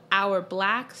one of our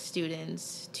Black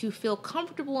students to feel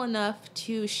comfortable enough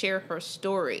to share her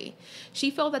story. She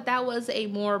felt that that was a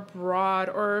more broad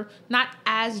or not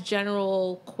as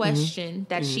general question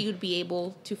that she would be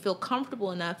able to feel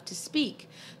comfortable enough to speak.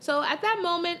 So at that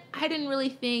moment, I didn't really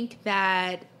think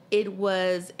that it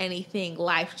was anything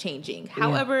life-changing.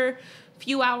 However,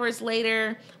 few hours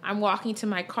later, I'm walking to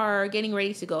my car, getting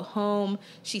ready to go home.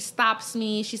 She stops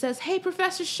me. She says, "Hey,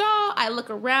 Professor Shaw." I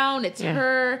look around. It's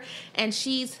her. And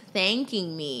she's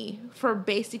thanking me for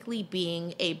basically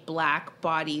being a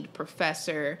Black-bodied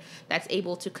professor that's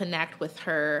able to connect with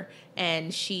her.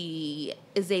 And she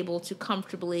is able to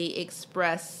comfortably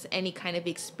express any kind of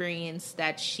experience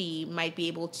that she might be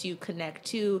able to connect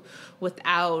to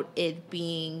without it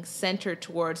being centered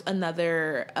towards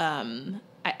another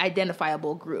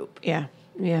identifiable group. Yeah.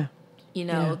 The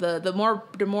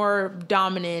more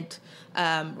dominant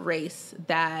race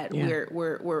that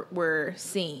we're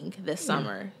seeing this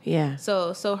summer. Yeah.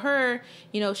 So her,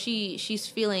 she's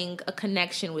feeling a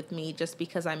connection with me just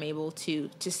because I'm able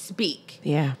to speak.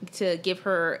 Yeah. To give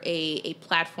her a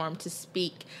platform to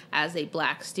speak as a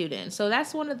Black student. So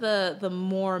that's one of the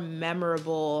more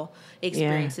memorable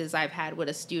experiences I've had with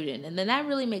a student. And then that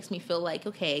really makes me feel like,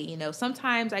 okay,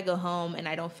 sometimes I go home and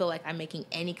I don't feel like I'm making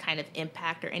any kind of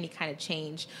impact or any kind of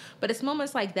change. But it's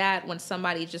moments like that when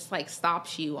somebody just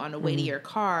stops you on the way to your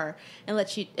car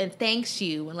and thanks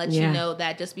you and lets you know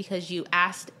that just because you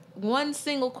asked one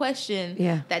single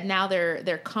question, that now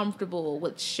they're comfortable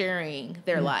with sharing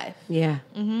their life. Yeah.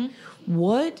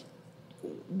 What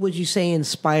would you say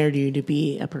inspired you to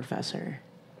be a professor?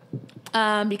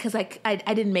 Because I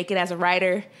didn't make it as a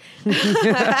writer. The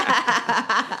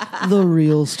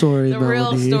real story, Melanie.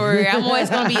 Real story. I'm always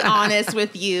going to be honest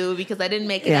with you because I didn't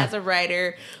make it as a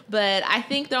writer. But I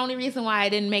think the only reason why I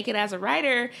didn't make it as a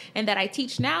writer and that I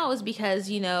teach now is because,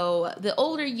 you know, the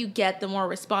older you get, the more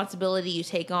responsibility you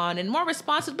take on. And more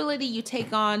responsibility you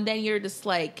take on, then you're just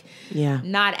like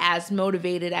not as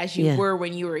motivated as you were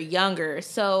when you were younger.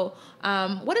 So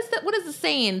what is the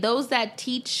saying? Those that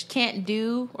teach can't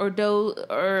do,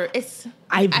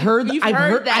 I've heard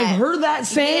that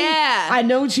saying. Yeah. I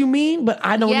know what you mean, but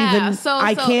I don't even.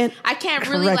 I can't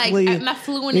really I'm not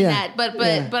fluent in that. But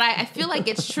I feel like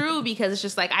it's true because it's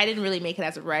just like I didn't really make it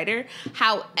as a writer.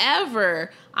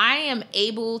 However, I am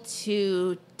able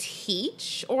to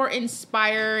teach or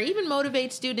inspire, even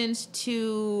motivate students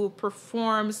to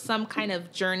perform some kind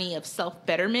of journey of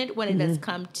self-betterment when it has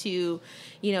come to,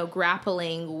 you know,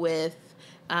 grappling with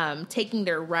taking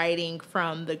their writing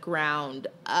from the ground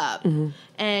up.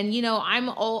 And, you know, I'm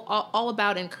all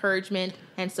about encouragement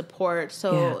and support.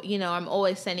 So, you know, I'm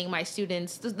always sending my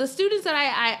students, the students that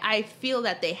I feel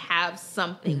that they have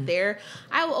something there,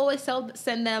 I will always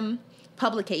send them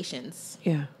publications,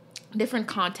 different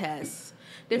contests,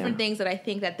 different things that I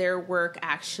think that their work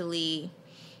actually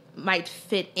might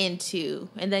fit into.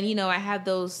 And then, you know, I have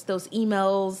those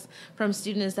emails from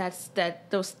students that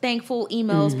those thankful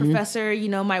emails, Professor, you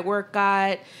know, my work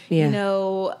got, you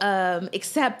know,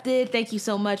 accepted. Thank you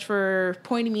so much for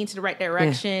pointing me into the right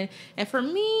direction. And for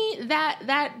me,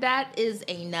 that is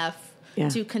enough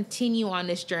to continue on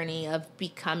this journey of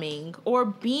becoming or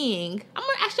being. I'm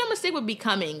gonna stick with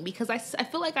becoming because I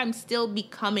feel like I'm still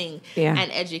becoming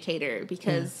an educator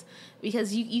because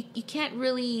you can't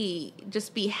really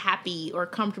just be happy or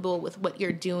comfortable with what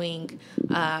you're doing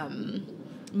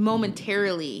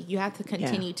momentarily. You have to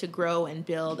continue to grow and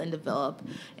build and develop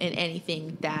in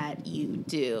anything that you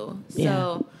do.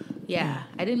 So I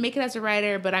didn't make it as a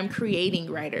writer, but I'm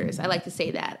creating writers. I like to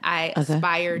say that. I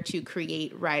aspire to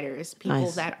create writers,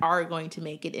 people that are going to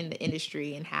make it in the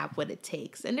industry and have what it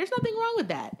takes. And there's nothing wrong with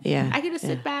that. I can just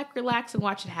sit back, relax, and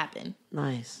watch it happen.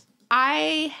 Nice.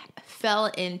 I fell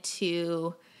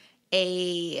into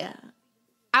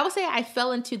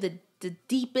the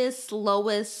deepest,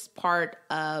 lowest part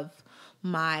of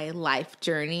my life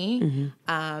journey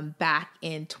back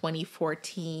in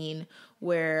 2014,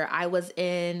 where I was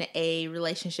in a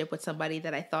relationship with somebody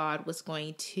that I thought was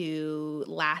going to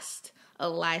last a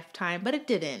lifetime, but it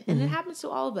didn't. And it happens to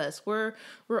all of us. We're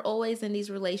always in these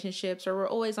relationships, or we're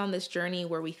always on this journey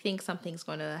where we think something's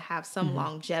going to have some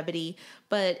longevity,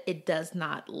 but it does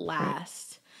not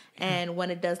last. And when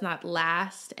it does not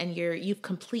last and you've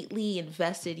completely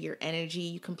invested your energy,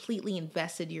 you completely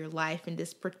invested your life in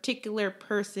this particular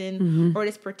person or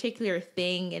this particular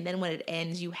thing, and then when it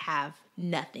ends, you have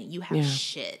nothing. You have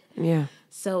shit. Yeah.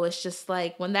 So it's just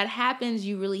like when that happens,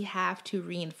 you really have to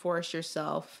reinforce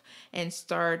yourself and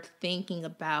start thinking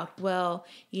about, well,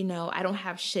 you know, I don't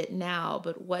have shit now,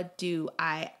 but what do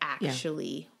I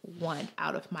actually want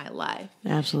out of my life?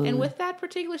 Absolutely. And with that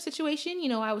particular situation, you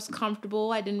know, I was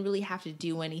comfortable. I didn't really have to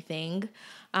do anything.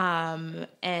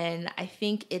 And I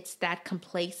think it's that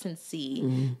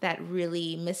complacency that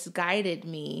really misguided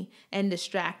me and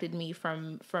distracted me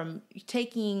from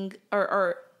taking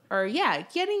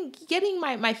getting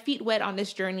my feet wet on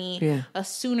this journey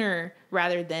sooner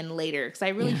rather than later. Because I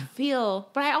really feel,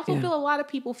 but I also feel a lot of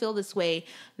people feel this way,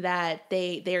 that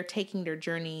they're taking their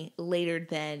journey later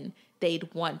than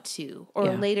they'd want to,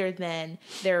 or later than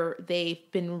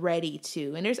they've been ready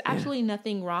to. And there's absolutely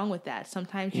nothing wrong with that.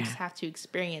 Sometimes you just have to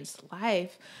experience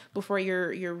life before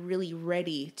you're really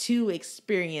ready to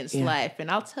experience life. And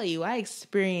I'll tell you, I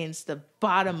experienced the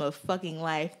bottom of fucking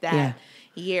life that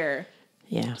year.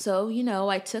 Yeah. So, you know,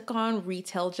 I took on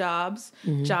retail jobs,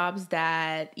 jobs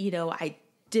that, you know, I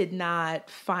did not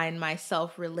find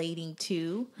myself relating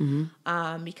to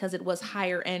because it was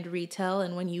higher end retail.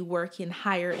 And when you work in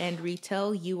higher end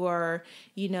retail, you are,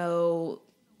 you know,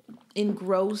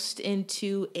 engrossed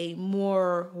into a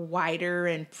more wider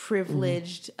and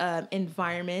privileged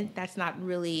environment that's not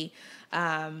really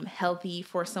healthy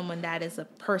for someone that is a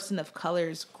person of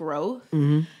color's growth.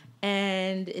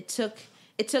 And it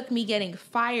took me getting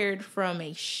fired from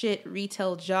a shit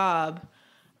retail job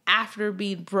after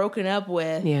being broken up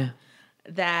with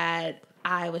that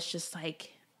I was just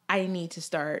like, I need to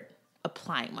start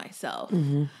applying myself. I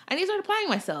need to start applying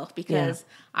myself because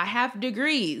I have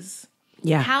degrees.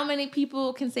 Yeah. How many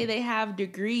people can say they have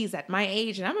degrees at my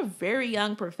age? And I'm a very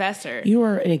young professor. You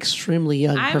are an extremely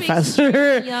young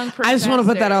professor. I just want to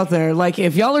put that out there. Like,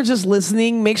 if y'all are just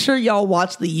listening, make sure y'all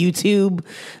watch the YouTube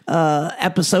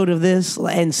episode of this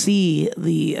and see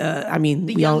the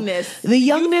youngness, the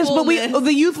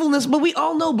youthfulness. But we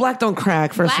all know black don't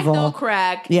crack. First of all, black don't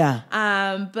crack. Yeah.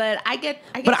 But I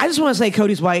just want to say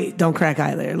Cody's white don't crack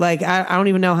either. Like, I don't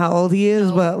even know how old he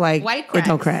is, but like, white it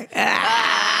don't crack.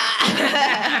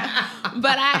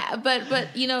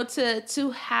 but you know,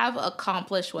 to have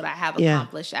accomplished what I have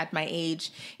accomplished at my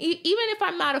age, even if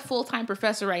I'm not a full-time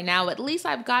professor right now, at least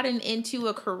I've gotten into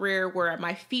a career where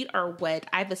my feet are wet.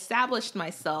 I've established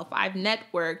myself. I've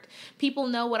networked. People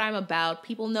know what I'm about.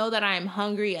 People know that I'm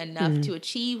hungry enough to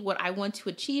achieve what I want to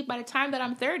achieve by the time that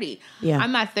I'm 30. Yeah.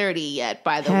 I'm not 30 yet,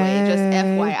 by the way, just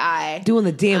FYI. Doing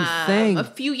the damn thing. A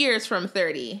few years from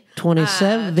 30.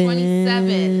 27.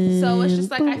 27. So it's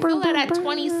just like, I feel that at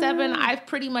 27, I've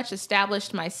pretty much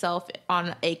established myself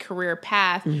on a career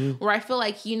path where I feel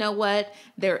like, you know what,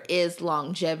 there is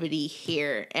longevity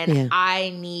here, and I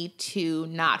need to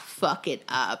not fuck it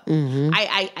up.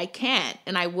 I can't,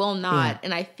 and I will not.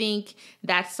 And I think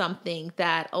that's something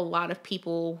that a lot of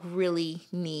people really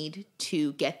need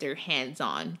to get their hands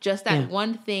on. Just that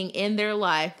one thing in their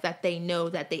life that they know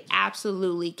that they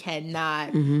absolutely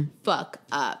cannot fuck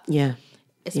up. Yeah.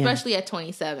 Especially at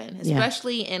 27,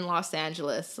 especially in Los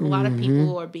Angeles. A lot of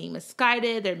people are being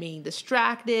misguided. They're being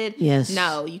distracted. Yes.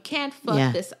 No, you can't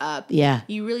fuck this up. Yeah.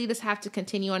 You really just have to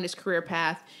continue on this career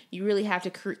path. You really have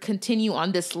to continue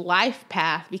on this life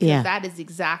path, because that is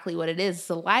exactly what it is. It's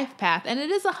a life path, and it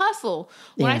is a hustle.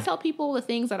 When I tell people the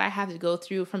things that I have to go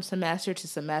through from semester to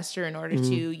semester in order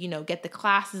to, you know, get the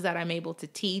classes that I'm able to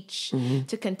teach,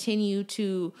 to continue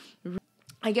to,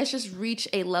 I guess, just reach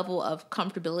a level of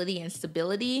comfortability and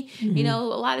stability. You know,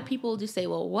 a lot of people do say,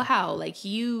 well, wow, like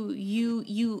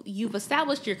you've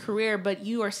established your career, but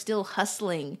you are still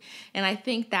hustling. And I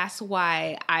think that's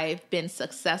why I've been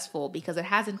successful, because it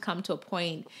hasn't come to a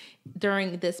point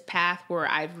during this path where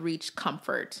I've reached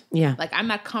comfort. Yeah. Like, I'm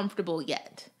not comfortable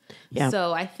yet. Yeah.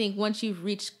 So I think once you've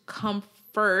reached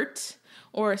comfort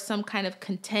or some kind of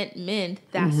contentment,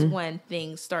 that's when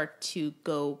things start to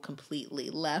go completely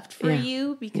left for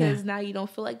you, because now you don't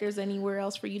feel like there's anywhere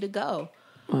else for you to go.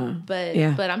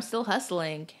 But I'm still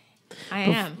hustling. I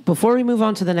am. Before we move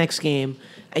on to the next game,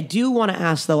 I do want to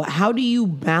ask, though, how do you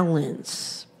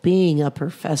balance being a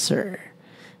professor?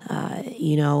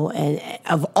 You know, and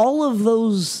of all of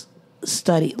those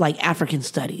like African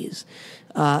studies,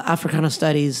 Africana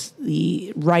studies,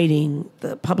 the writing,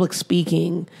 the public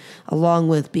speaking, along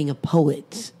with being a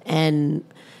poet and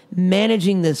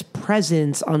managing this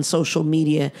presence on social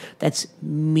media that's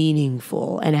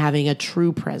meaningful and having a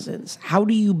true presence. How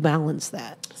do you balance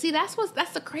that? See, that's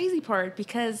the crazy part,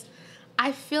 because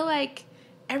I feel like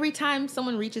every time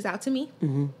someone reaches out to me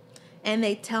and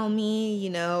they tell me, you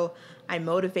know, I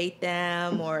motivate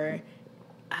them, or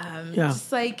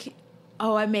just like,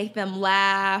 oh, I make them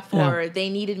laugh, or they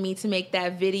needed me to make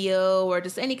that video, or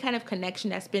just any kind of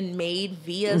connection that's been made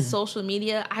via social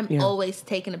media, I'm always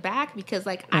taken aback, because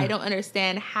like I don't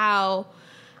understand how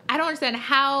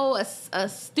a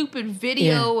stupid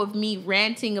video of me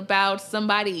ranting about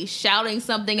somebody shouting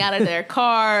something out of their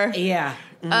car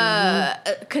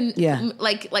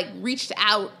like reached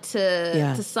out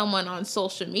to someone on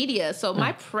social media. So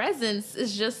my presence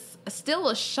is just still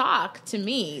a shock to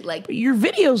me. Like, your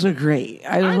videos are great.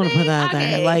 I just want to put that out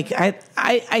there. Like,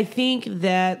 I think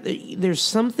that there's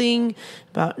something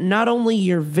about not only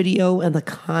your video and the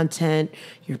content,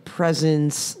 your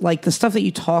presence, like the stuff that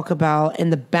you talk about,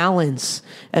 and the balance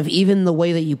of even the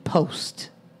way that you post.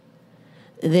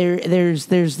 There's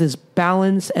this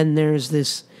balance, and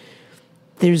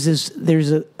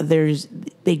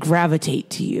they gravitate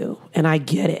to you, and I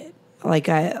get it. Like,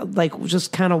 I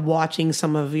just kind of watching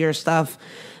some of your stuff.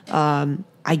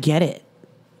 I get it.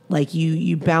 Like,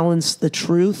 you balance the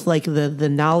truth, like the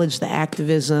knowledge, the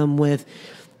activism, with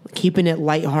keeping it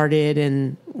lighthearted,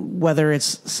 and whether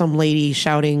it's some lady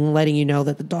shouting, letting you know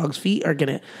that the dog's feet are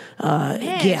gonna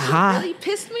get hot. Really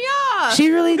pissed me off. She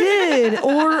really did.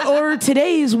 or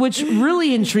today's, which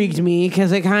really intrigued me,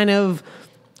 because it kind of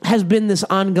has been this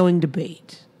ongoing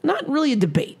debate. Not really a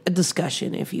debate, a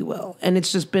discussion, if you will. And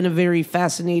it's just been a very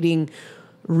fascinating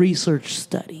research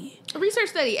study. A research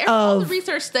study. All the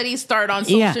research studies start on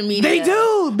social media. They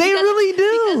do. They really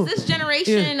do. Because this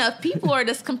generation of people are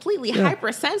just completely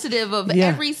hypersensitive of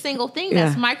every single thing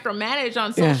that's micromanaged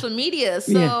on social media.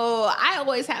 So I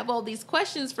always have all these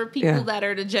questions for people that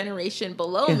are the generation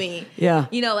below me. Yeah.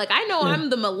 You know, like I know I'm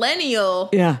the millennial.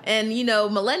 Yeah. And, you know,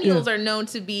 millennials are known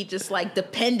to be just like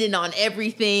dependent on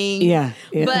everything. Yeah.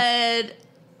 But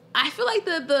I feel like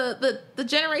the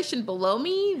generation below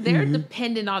me, they're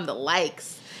dependent on the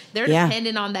likes. They're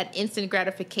dependent on that instant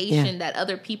gratification that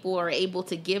other people are able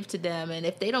to give to them. And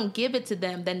if they don't give it to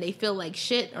them, then they feel like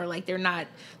shit or like they're not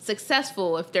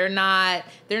successful. If they're not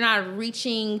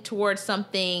reaching towards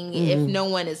something if no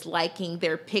one is liking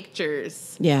their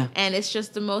pictures. Yeah. And it's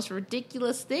just the most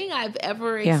ridiculous thing I've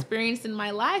ever experienced in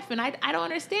my life. And I don't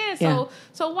understand.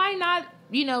 So why not,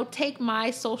 you know, take my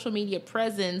social media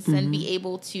presence and be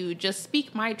able to just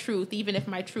speak my truth, even if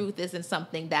my truth isn't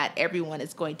something that everyone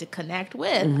is going to connect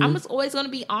with. I'm just always going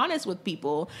to be honest with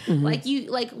people. Like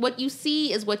what you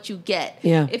see is what you get.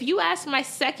 Yeah. If you ask my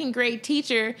second grade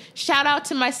teacher, shout out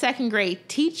to my second grade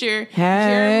teacher,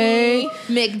 Jeremy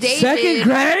McDavid. Second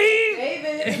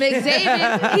grade?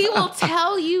 McDavid. He will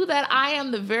tell you that I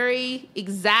am the very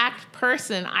exact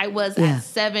person I was at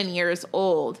 7 years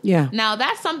old. Yeah. Now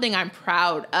that's something I'm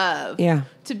proud of. Yeah.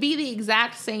 To be the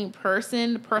exact same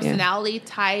person, personality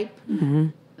type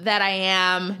that I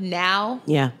am now.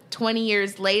 Yeah. 20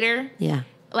 years later. Yeah.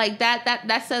 Like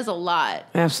that says a lot.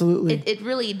 Absolutely. It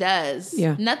really does.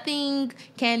 Yeah. Nothing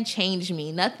can change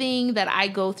me. Nothing that I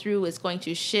go through is going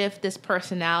to shift this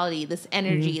personality, this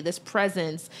energy, this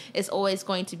presence. It's always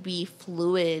going to be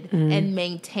fluid and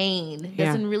maintained. It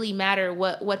doesn't really matter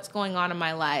what's going on in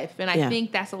my life. And I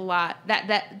think that's a lot.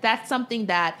 That's something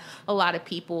that a lot of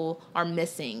people are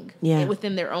missing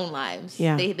within their own lives.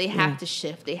 Yeah. They have to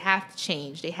shift. They have to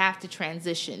change. They have to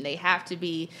transition. They have to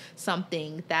be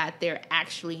something that they're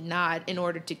actually not in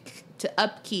order to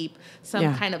upkeep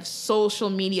some kind of social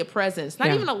media presence. Not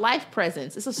even a life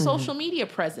presence. It's a social media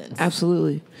presence.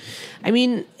 Absolutely. I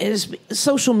mean, it's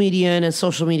social media and a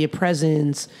social media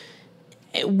presence.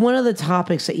 One of the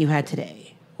topics that you had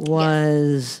today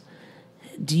was,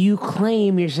 do you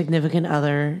claim your significant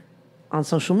other on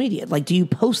social media? Like, do you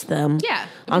post them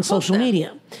on social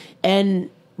media?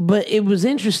 But it was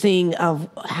interesting of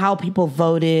how people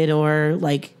voted or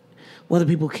like, whether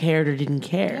people cared or didn't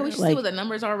care. Yeah, we should see what the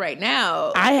numbers are right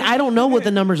now. I don't know what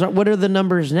the numbers are. What are the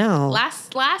numbers now?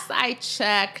 Last I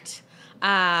checked,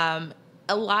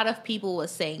 a lot of people was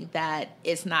saying that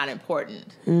it's not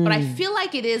important. But I feel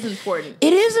like it is important.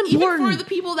 It is important. Even for the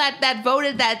people that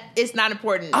voted that it's not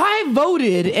important. I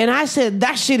voted and I said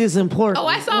that shit is important. Oh,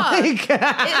 I saw it. It's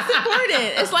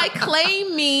important. It's like,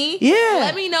 claim me. Yeah.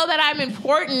 Let me know that I'm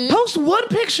important. Post one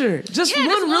picture. Just one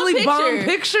really bomb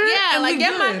picture. Yeah, like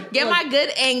get my good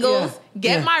angles.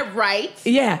 Get my right.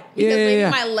 Yeah. Because maybe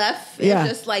my left is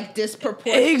just like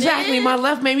disproportionate. Exactly. My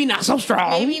left maybe not so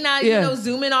strong. Maybe not,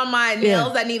 zooming on my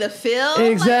nails that need a fill.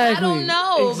 Exactly. Like, I don't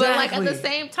know. Exactly. But like at the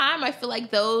same time, I feel like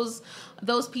those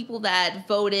people that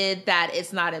voted that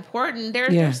it's not important,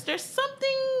 there's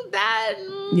something that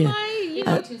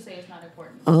might, to say it's not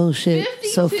important. Oh shit. 52.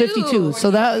 So 52.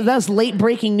 So that's late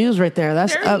breaking news right there.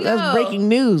 That's breaking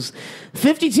news.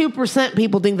 52%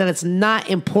 people think that it's not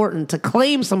important to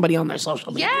claim somebody on their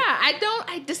social media. Yeah,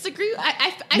 I disagree.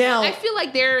 I feel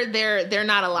like they're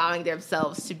not allowing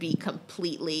themselves to be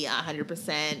completely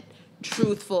 100%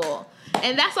 truthful.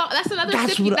 And that's another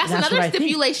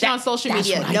stipulation on social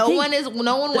media. No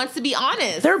one wants to be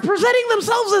honest. They're presenting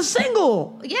themselves as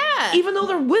single. Yeah. Even though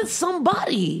they're with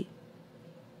somebody.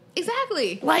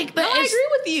 Exactly. Like I agree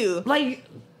with you. Like,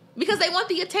 because they want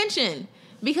the attention.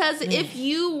 Because if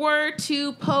you were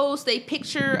to post a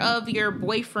picture of your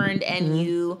boyfriend and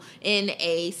you in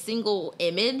a single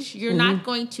image, you're not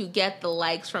going to get the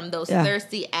likes from those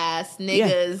thirsty ass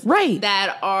niggas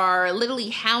that are literally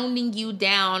hounding you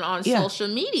down on social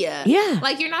media. Yeah.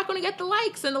 Like, you're not going to get the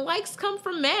likes, and the likes come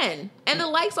from men. And the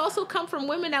likes also come from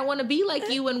women that want to be like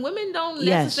you, and women don't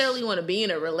necessarily want to be in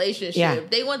a relationship. Yeah.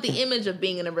 They want the image of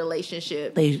being in a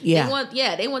relationship. They want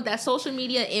that social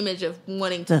media image of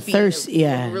wanting to be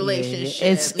in a relationship.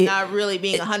 It's not really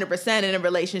being 100% in a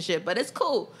relationship, but it's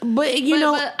cool. But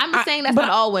I'm saying that's not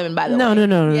all women, by the way.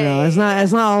 No. It's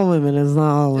not all women. It's not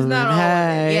all women. It's not all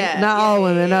women. Yeah. Not all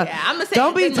women. I'm saying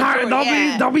don't be tired.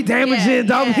 Don't be damaging.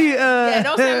 Don't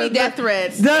send me death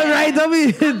threats. Don't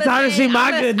be tarnishing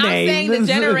my good name. I'm saying the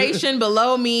generation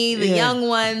below me, the young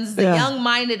ones, the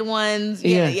young-minded ones.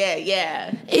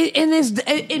 It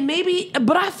may be,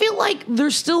 but I feel like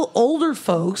there's still older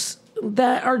folks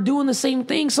that are doing the same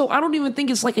thing. So I don't even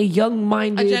think it's like a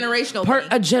young-minded, a generational thing.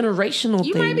 A generational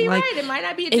you thing. You might be like, right. It might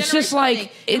not be a generational it's just like, thing.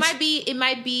 It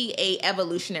might be a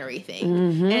evolutionary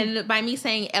thing. And by me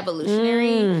saying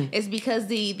evolutionary, it's because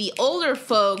the older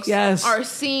folks are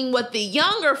seeing what the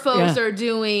younger folks are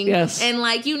doing. Yes. And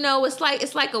like,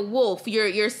 it's like a wolf.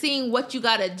 You're seeing what you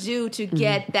gotta do to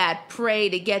get that prey,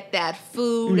 to get that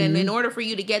food. And in order for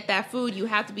you to get that food, you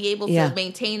have to be able to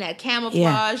maintain that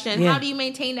camouflage. And how do you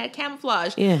maintain that camouflage?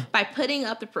 By putting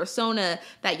up the persona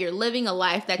that you're living a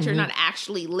life that you're not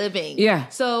actually living.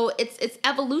 So it's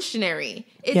evolutionary.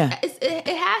 It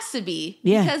has to be.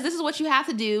 Because this is what you have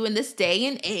to do in this day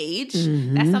and age.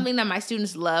 That's something that my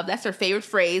students love. That's their favorite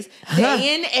phrase.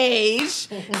 Day and age.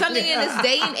 Something in this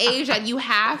day and age that you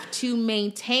have to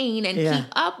maintain and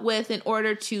keep up with in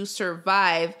order to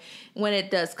survive when it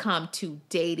does come to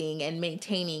dating and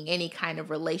maintaining any kind of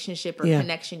relationship or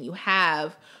connection you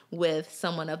have with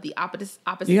someone of the opposite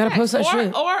you gotta sex, post that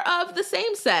shit. Or of the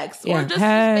same sex, or just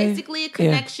basically a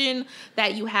connection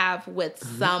that you have with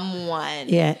someone.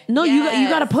 No, you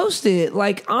gotta post it.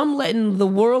 Like, I'm letting the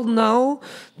world know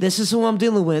this is who I'm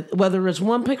dealing with. Whether it's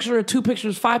one picture or 2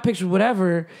 pictures, 5 pictures,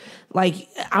 whatever. Like,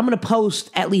 I'm gonna post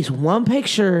at least one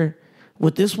picture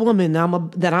with this woman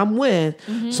that I'm with,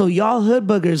 so y'all hood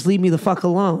boogers leave me the fuck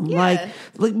alone. Like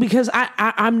because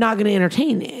I'm not gonna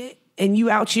entertain it. And you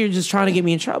out here just trying to get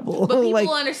me in trouble. But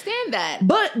people understand that.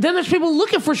 But then there's people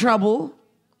looking for trouble,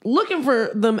 looking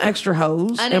for them extra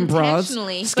hoes and broads,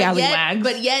 scallywags.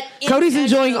 But yet, Cody's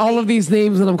enjoying all of these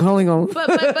names that I'm calling on.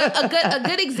 But a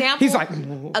good example. He's like,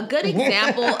 a good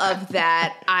example of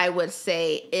that, I would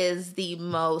say, is the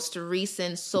most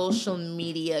recent social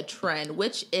media trend,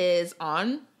 which is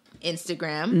on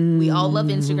Instagram. We all love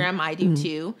Instagram. I do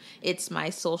too. It's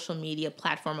my social media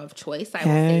platform of choice. I will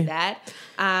say that.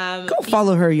 Go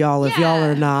follow her, y'all, if y'all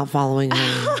are not following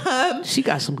her. She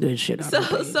got some good shit on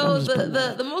her page. So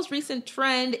the most recent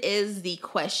trend is the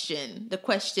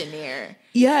questionnaire.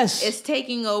 Yes. It's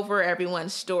taking over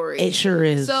everyone's story. It sure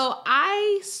is. So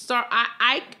I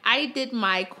did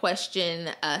my question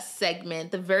segment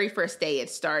the very first day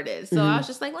it started. So I was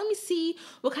just like, let me see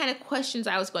what kind of questions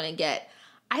I was going to get.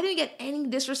 I didn't get any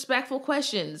disrespectful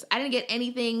questions. I didn't get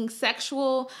anything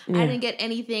sexual. I didn't get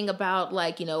anything about,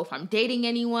 like, if I'm dating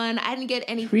anyone. I didn't get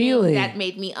anything that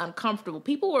made me uncomfortable.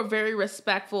 People were very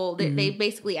respectful. They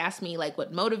basically asked me, like,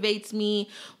 what motivates me,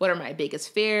 what are my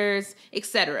biggest fears,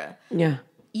 etc. Yeah.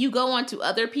 You go onto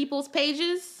other people's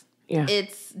pages.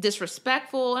 It's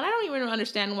disrespectful. And I don't even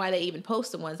understand why they even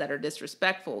post the ones that are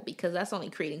disrespectful, because that's only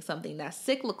creating something that's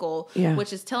cyclical,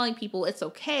 which is telling people it's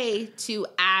okay to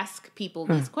ask people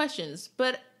these questions.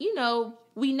 But, we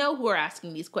know who are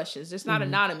asking these questions. It's not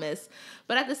anonymous.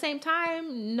 But at the same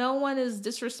time, no one is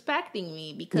disrespecting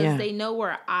me because they know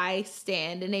where I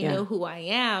stand and they know who I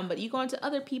am. But you go into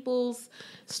other people's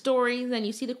stories and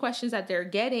you see the questions that they're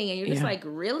getting and you're just like,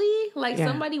 really? Like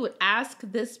somebody would ask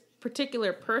this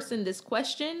particular person this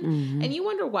question and you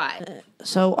wonder why.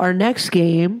 So our next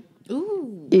game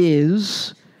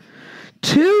is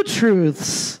 2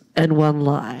 truths and 1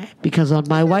 lie, because on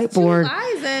my whiteboard,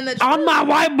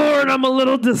 I'm a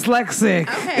little dyslexic.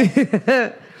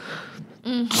 Okay.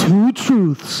 2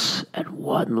 truths and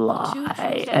 1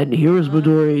 lie. And here's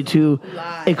Midori to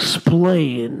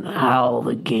explain how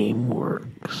the game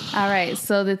works. All right.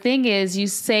 So the thing is, you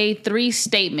say 3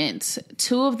 statements.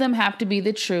 2 of them have to be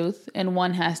the truth and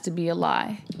 1 has to be a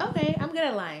lie. Okay. I'm good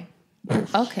at lying.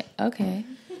 Okay.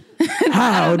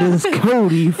 How does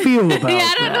Cody feel about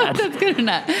that? I don't know if that's good or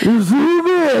not. Zoom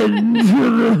in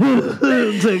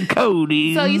to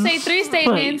Cody. So you say 3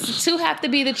 statements. 2 have to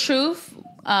be the truth,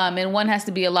 and 1 has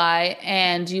to be a lie.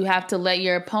 And you have to let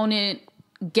your opponent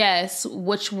guess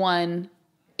which one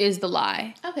is the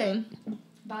lie. Okay.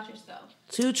 About yourself.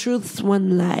 2 truths,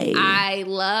 1 lie. I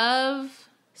love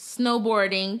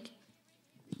snowboarding.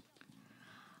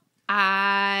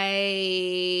 I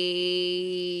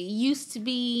used to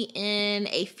be in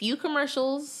a few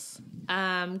commercials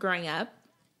growing up.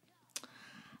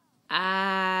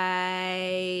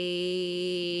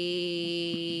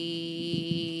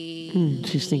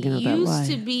 She's thinking of that lie.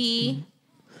 Used to be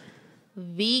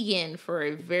vegan for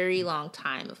a very long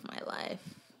time of my life.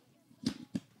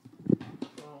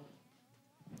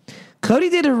 Cody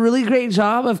did a really great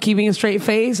job of keeping a straight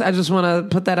face. I just want to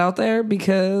put that out there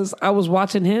because I was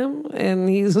watching him and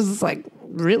he's just like,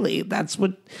 really? That's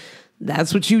what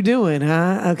you doing,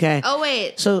 huh? Okay. Oh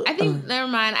wait. So I think never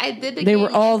mind. I did the game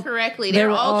were all correctly. They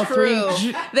were all true.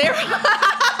 They were.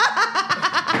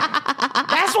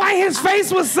 That's why why his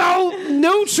face was so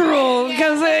neutral.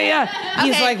 Because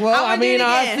he's like, well, I mean,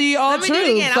 I see all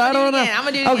truth. I don't know. I'm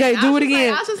gonna do it again. Okay, do it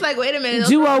again. I was just like, wait a minute.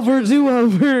 Do over.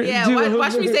 Yeah,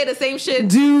 watch me say the same shit.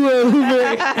 Do over.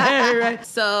 Right.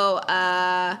 So,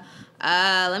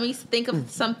 let me think of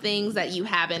some things that you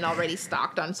haven't already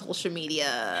stalked on social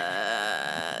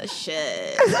media.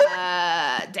 Shit.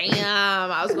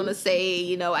 Damn. I was gonna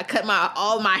say, I cut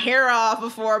all my hair off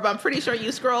before, but I'm pretty sure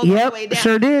you scrolled all the way down.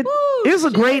 Sure did. Woo, it was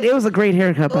a great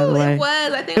haircut, by the way. It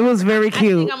was. I think it was very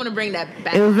cute. I think I'm gonna bring that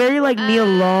back. It was very like Nia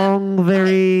Long,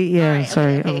 very Right,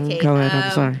 sorry. Go ahead.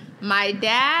 I'm sorry. My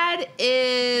dad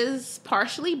is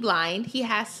partially blind. He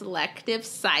has selective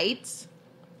sight.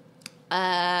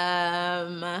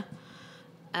 I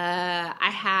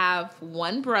have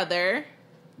one brother.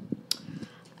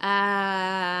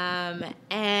 And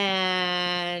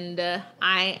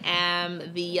I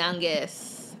am the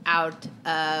youngest out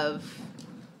of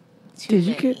two.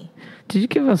 Did you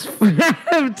give us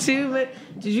two?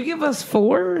 Did you give us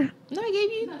four? No, I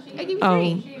gave you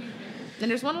three. Then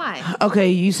there's one lie. Okay,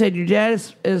 you said your dad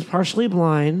is partially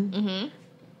blind. Mm-hmm.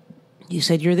 You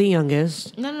said you're the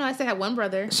youngest. No, I said I had one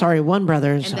brother. Sorry, one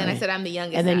brother. And then I said I'm the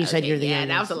youngest. And then you said you're the youngest.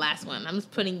 Yeah, that was the last one. I'm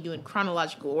just putting you in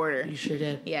chronological order. You sure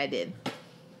did. Yeah, I did.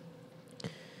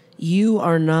 You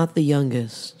are not the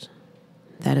youngest.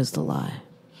 That is the lie.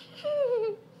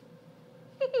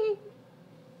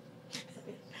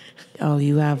 Oh,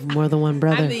 you have more than one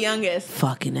brother? I'm the youngest.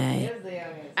 Fucking A.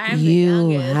 I'm the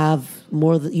youngest.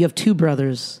 You have two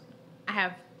brothers. I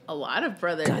have a lot of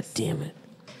brothers. God damn it.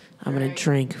 I'm going to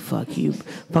drink. Fuck you,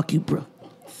 bro.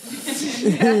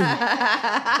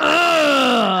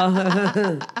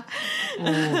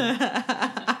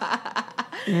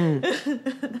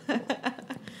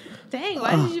 Dang,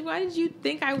 why did you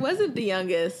think I wasn't the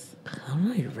youngest? I don't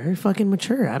know. You're very fucking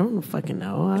mature. I don't fucking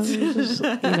know. I was just,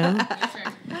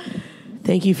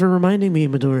 Thank you for reminding me,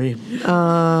 Midori.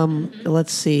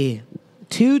 Let's see.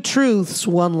 2 truths,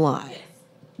 1 lie.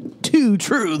 2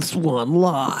 truths, 1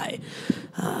 lie.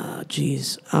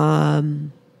 Jeez.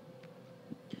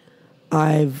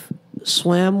 I've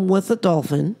swam with a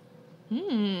dolphin.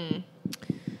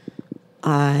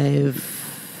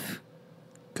 I've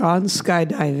gone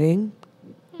skydiving.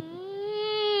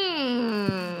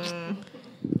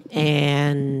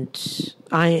 And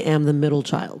I am the middle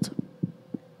child.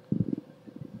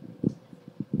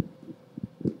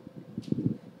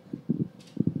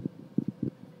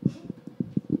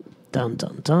 Dun,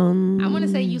 dun, dun. I'm going to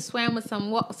say you swam with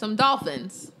some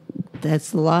dolphins. That's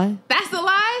the lie? That's the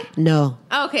lie? No.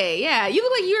 Okay, yeah. You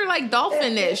look like you're like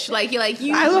dolphinish. Like you.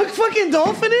 I look fucking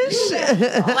dolphinish?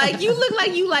 Like you look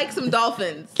like you like some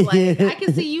dolphins. Like I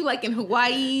can see you like in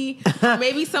Hawaii, or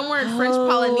maybe somewhere in French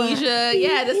Polynesia.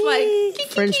 Yeah, just like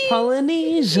French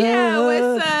Polynesia.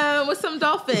 Yeah, with some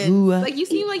dolphins. Ooh. Like you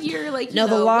seem like you're like the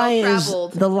lie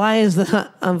is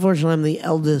that unfortunately I'm the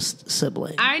eldest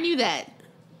sibling. I knew that.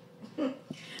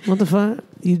 What the fuck?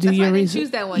 You do your research. Choose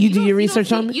that one. You do your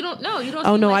research on me? You don't know. You don't.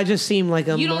 Oh no, I just seem like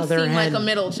a mother. You don't seem like a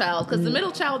middle child because the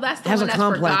middle child that's the has one a that's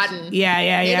complex. Forgotten.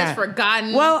 Yeah. That's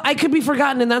forgotten. Well, I could be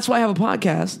forgotten, and that's why I have a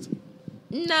podcast.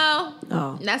 No.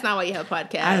 Oh, that's not why you have a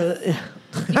podcast.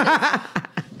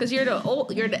 Because you're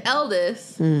the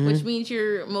eldest, which means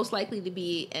you're most likely to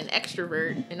be an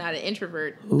extrovert and not an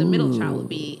introvert. Ooh. The middle child would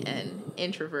be an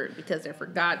introvert because they're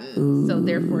forgotten. Ooh. So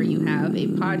therefore, you have a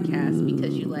podcast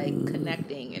because you like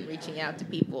connecting and reaching out to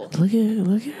people. Look at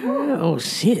her! Oh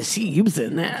shit! See, you was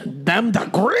in that damn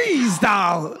degrees,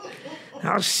 dog.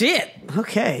 Oh shit!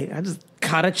 Okay, I just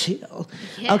gotta chill.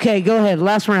 Yeah. Okay, go ahead.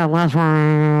 Last round.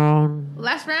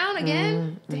 Last round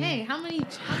again? Dang, how many?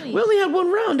 We only had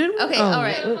 1 round, didn't we? Okay, all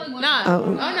right. No.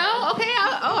 Okay.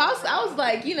 I was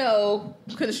like,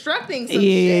 constructing some shit.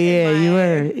 Yeah,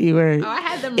 you were. Oh, I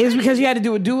had them. It was because you had to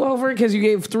do a do-over because you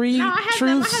gave 3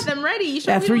 truths. I had them ready. You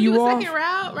that threw you off. Second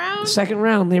round. Second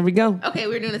round. There we go. Okay,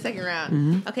 we're doing the second round.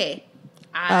 Mm-hmm. Okay.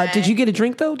 Did you get a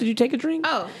drink though? Did you take a drink?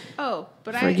 Oh,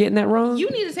 but for getting that wrong. You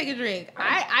need to take a drink.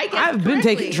 I guessed I've been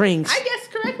taking drinks. I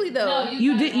guessed correctly though. No,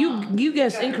 you did. You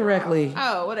guessed incorrectly.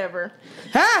 Oh, whatever.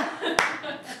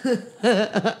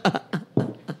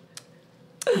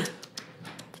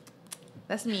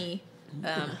 That's me.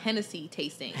 Hennessy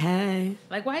tasting. Hey.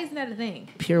 Like, why isn't that a thing?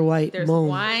 Pure white. There's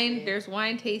wine. There's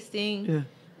wine tasting. Yeah.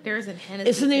 There's a Hennessy.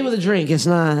 It's the name of the drink. It's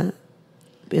not.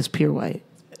 It's pure white.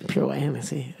 Pure white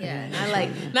Hennessy. Yeah,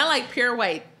 not like pure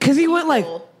white. Because he went like,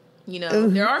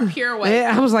 there are pure white.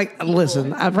 Yeah, I was like, people.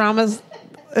 Listen, I promise.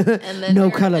 And then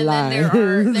no color lies.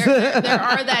 There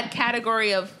are that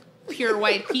category of pure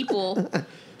white people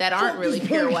that aren't really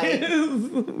pure white.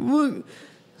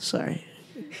 Sorry.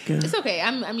 It's okay.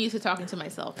 I'm used to talking to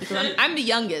myself because I'm the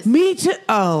youngest. Me too.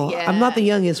 Oh, Yeah. I'm not the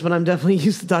youngest, but I'm definitely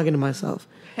used to talking to myself.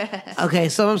 Okay,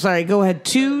 so I'm sorry. Go ahead.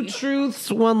 2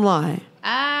 truths, 1 lie.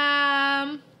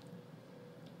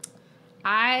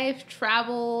 I've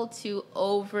traveled to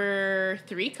over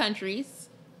 3 countries.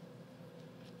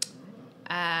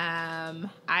 I've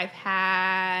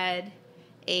had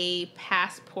a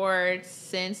passport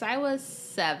since I was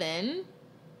 7.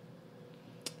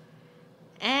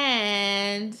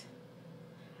 And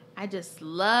I just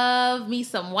love me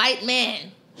some white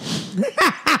men.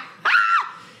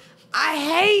 I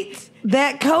hate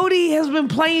that Cody has been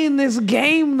playing this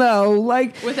game though,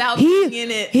 like without being in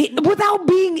it. Without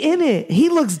being in it, he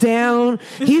looks down.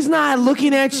 He's not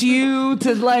looking at you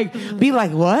to like be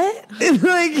like what?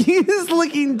 Like he's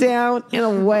looking down in a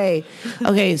way.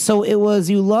 Okay, so it was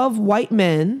you love white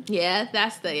men. Yeah,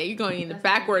 you're going in the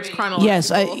backwards chronological.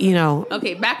 Yes,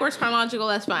 Okay, backwards chronological.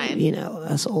 That's fine. You know,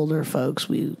 us older folks,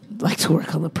 we like to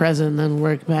work on the present and then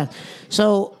work past.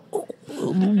 So.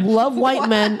 Love white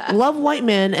men,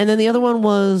 and then the other one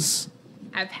was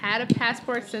I've had a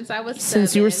passport since I was 7.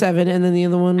 Since you were 7, and then the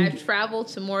other one I've traveled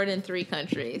to more than 3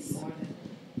 countries.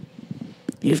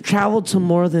 You've traveled to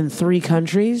more than 3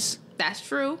 countries? That's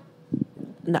true.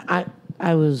 No,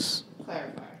 I was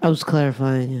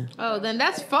clarifying, yeah. Oh, then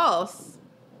that's false.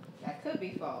 That could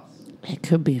be false. It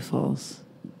could be false.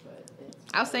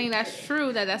 I was saying that's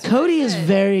true. That's Cody is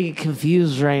very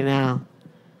confused right now.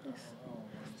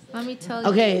 Let me tell you.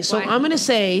 Okay, so I'm going to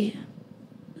say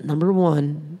number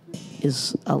 1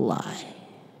 is a lie.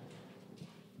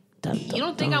 Dun, dun, you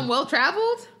don't think I'm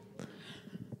well-traveled?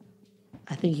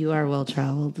 I think you are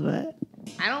well-traveled, but...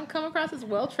 I don't come across as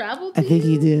well-traveled I think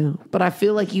you do. But I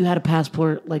feel like you had a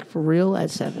passport, like, for real at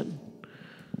 7.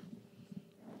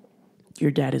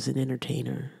 Your dad is an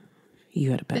entertainer.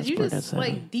 You had a passport at 7. Did you at just, 7.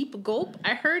 like, deep gulp?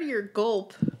 I heard your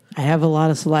gulp. I have a lot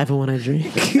of saliva when I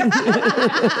drink.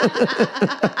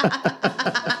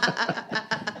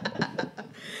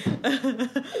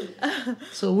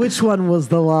 So which one was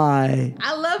the lie?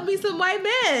 I love me some white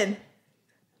men.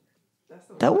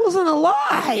 That wasn't a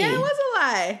lie. Yeah, it was a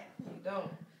lie. You don't.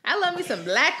 I love me some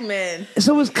black men.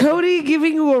 So was Cody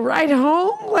giving you a ride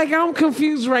home? Like, I'm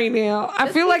confused right now. I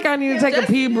feel like I need to take a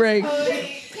pee break.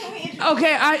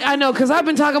 Okay, I know, because I've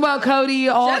been talking about Cody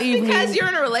all evening. Just because you're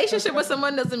in a relationship with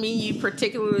someone doesn't mean you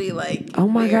particularly like. Oh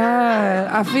my God.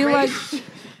 I feel like.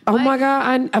 Oh my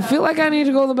God. I feel like I need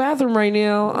to go to the bathroom right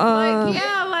now. I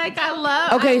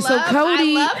love. Okay, so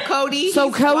Cody. I love Cody. So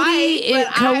he's Cody.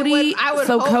 white, Cody. I would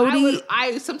so hope, Cody.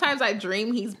 Sometimes I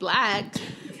dream he's black.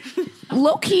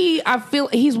 Low key, I feel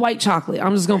he's white chocolate.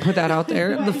 I'm just gonna put that out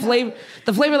there. The flavor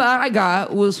that I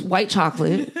got was white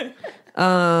chocolate.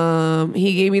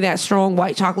 He gave me that strong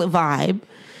white chocolate vibe.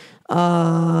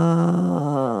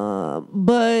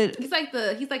 But he's like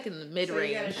in the mid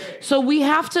range. So we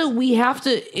have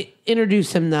to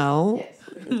introduce him though. Yes.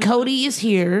 Cody is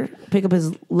here. Pick up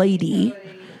his lady,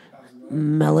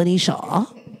 Melanie Shaw.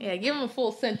 Yeah, give him a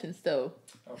full sentence though.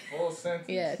 A full sentence.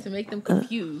 Yeah, to make them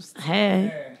confused.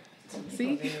 Hey.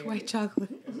 See? White chocolate.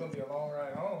 It's going to be a long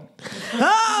ride home.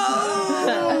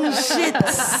 Oh,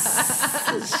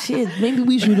 shit. Maybe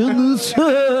we should have this.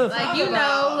 Like,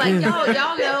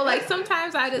 y'all know, like,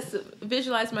 sometimes I just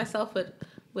visualize myself with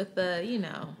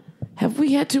Have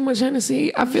we had too much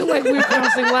Hennessy? I feel like we're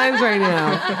crossing lines right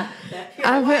now.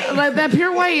 I feel like that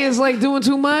pure white is, like, doing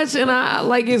too much, and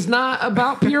it's not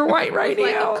about pure white right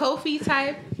now. Like a Kofi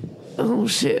type. Oh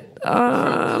shit!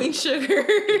 Queen Sugar.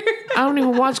 I don't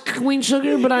even watch Queen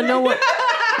Sugar, but I know a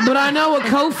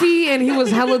Kofi, and he was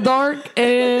hella dark.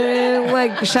 And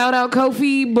like, shout out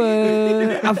Kofi,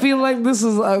 but I feel like this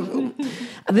is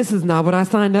not what I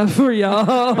signed up for,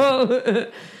 y'all.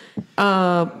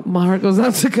 My heart goes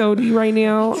out to Cody right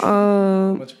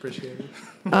now. Much appreciated.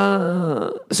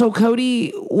 So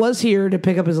Cody was here to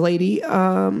pick up his lady.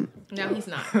 No, he's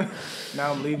not.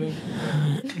 Now I'm leaving.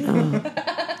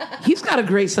 He's got a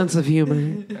great sense of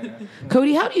humor.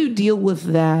 Cody, how do you deal with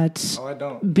that? Oh, I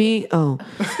don't. But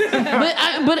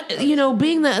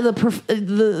being the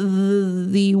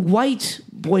white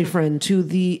boyfriend to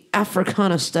the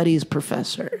Africana studies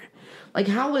professor, like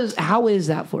how is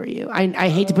that for you? I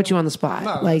hate to put you on the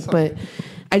spot, but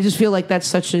I just feel like that's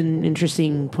such an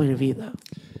interesting point of view, though.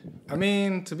 I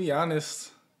mean, to be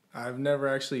honest, I've never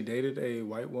actually dated a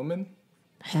white woman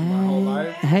my whole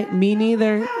life. Hey, me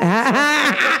neither. Me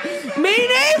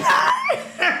neither.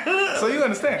 So you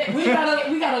understand? We got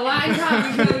a line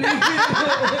coming.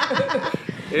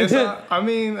 I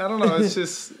mean, I don't know. It's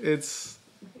just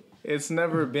it's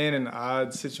never been an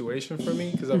odd situation for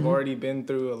me because I've already been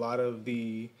through a lot of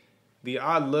the the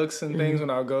odd looks and things when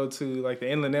I'll go to like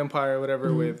the Inland Empire or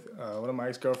whatever with one of my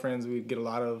ex-girlfriends. We'd get a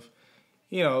lot of,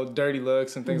 dirty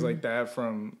looks and things like that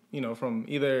from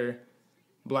either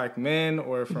black men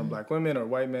or from black women or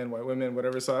white men, white women,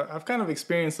 whatever. So I've kind of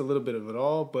experienced a little bit of it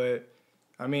all. But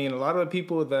I mean, a lot of the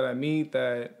people that I meet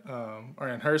that are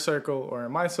in her circle or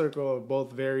in my circle are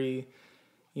both very,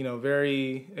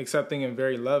 very accepting and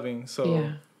very loving.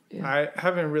 So I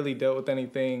haven't really dealt with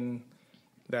anything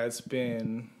that's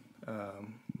been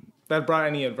that brought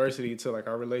any adversity to like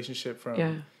our relationship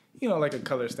from like a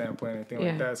color standpoint or anything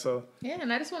like that. So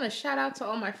and I just want to shout out to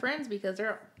all my friends because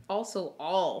they're also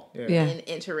all in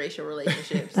interracial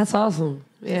relationships. That's awesome.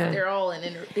 Yeah, they're all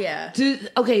in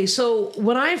Okay, so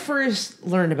when I first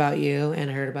learned about you and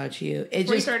heard about you,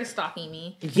 you started stalking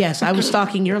me. Yes, I was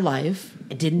stalking your life.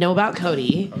 I didn't know about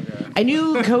Cody. Okay. I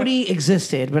knew Cody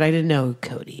existed, but I didn't know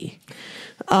Cody.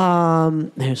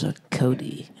 There's a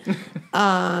Cody.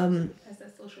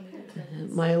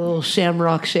 My little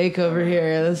Shamrock Shake over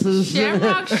here. This is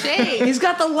Shamrock Shake. He's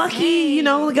got the lucky,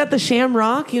 got the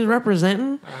Shamrock. He's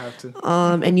representing. I have to.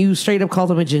 And you straight up called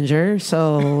him a ginger,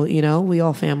 so we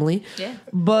all family. Yeah.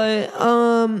 But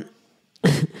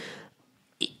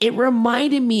it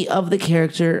reminded me of the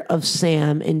character of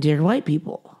Sam in Dear White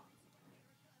People.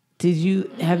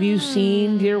 Have you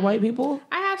seen Dear White People?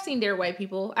 I have seen Dear White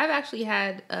People. I've actually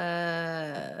had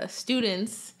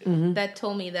students that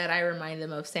told me that I remind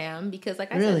them of Sam because,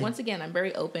 like I said, once again, I'm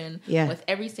very open with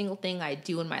every single thing I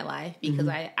do in my life because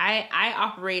I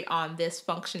operate on this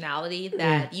functionality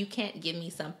that you can't give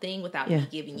me something without me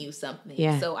giving you something.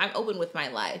 Yeah. So I'm open with my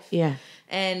life. Yeah.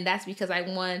 And that's because I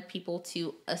want people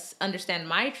to understand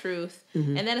my truth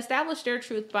and then establish their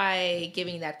truth by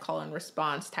giving that call and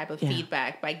response type of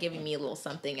feedback, by giving me a little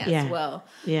something as well.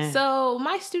 Yeah. So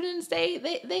my students,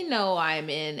 they know I'm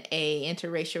in a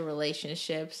interracial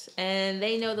relationships and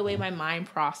they know the way my mind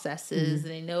processes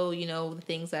and they know, the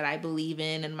things that I believe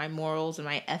in and my morals and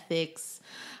my ethics.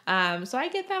 So I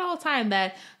get that all the time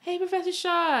that, hey, Professor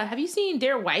Shaw, have you seen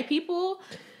Dear White People?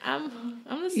 I'm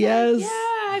gonna say,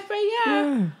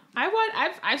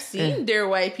 I've seen Dear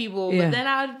White People, but then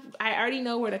I already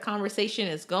know where the conversation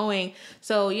is going.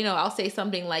 So, I'll say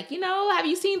something like, have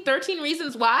you seen 13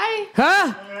 Reasons Why?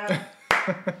 Huh?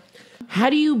 How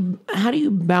do you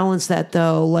balance that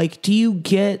though? Like, do you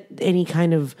get any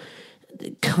kind of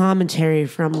commentary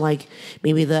from like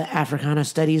maybe the Africana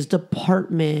Studies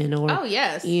department or? Oh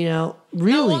yes. Really? No,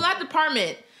 well, not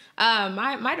department.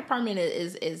 My department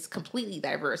is completely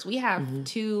diverse. We have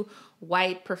 2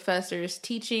 white professors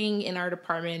teaching in our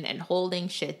department and holding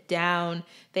shit down.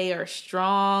 They are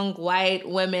strong white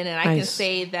women, and I can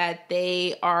say that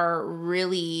they are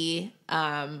really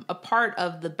a part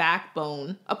of the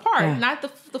backbone. Not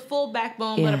the full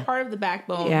backbone, but a part of the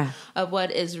backbone of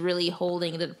what is really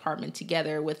holding the department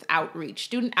together with outreach,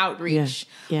 student outreach,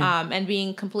 and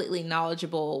being completely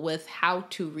knowledgeable with how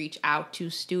to reach out to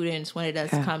students when it does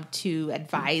come to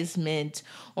advisement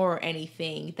or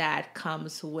anything that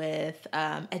comes with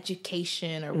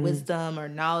education or wisdom or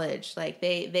knowledge. Like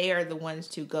they are the ones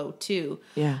to go to.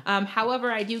 Yeah.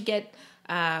 However, I do get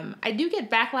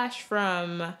backlash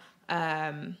from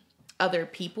other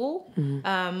people.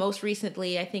 Most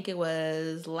recently, I think it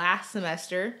was last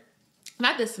semester,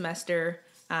 not this semester.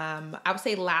 I would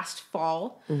say last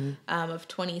fall of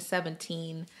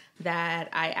 2017 that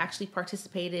I actually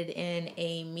participated in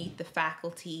a Meet the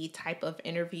Faculty type of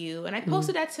interview. And I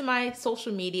posted that to my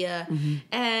social media.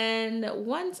 And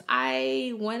once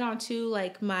I went onto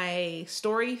like my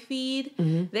story feed,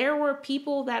 there were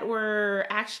people that were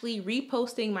actually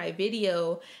reposting my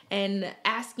video and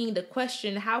asking the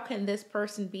question, how can this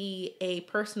person be a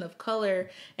person of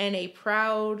color and a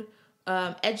proud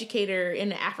educator in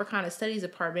the Africana Studies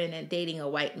department and dating a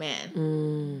white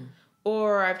man?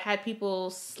 Or I've had people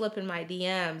slip in my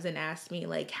DMs and ask me,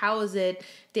 like, how is it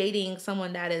dating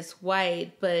someone that is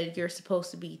white, but you're supposed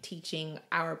to be teaching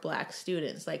our black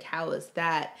students? Like, how is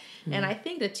that? And I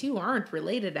think the two aren't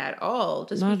related at all.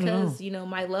 Just not because,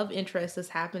 my love interest has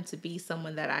happened to be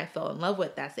someone that I fell in love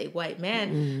with that's a white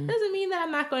man. Doesn't mean that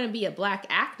I'm not going to be a black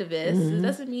activist. It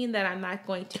doesn't mean that I'm not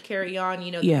going to carry on,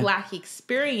 the black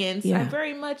experience. I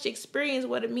very much experience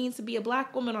what it means to be a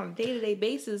black woman on a day-to-day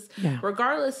basis,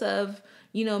 regardless of,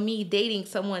 me dating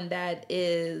someone that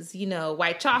is,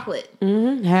 white chocolate.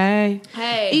 Hey.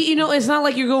 It's not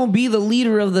like you're going to be the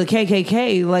leader of the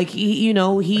KKK. Like,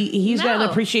 he's got an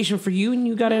appreciation for you, and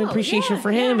you got an appreciation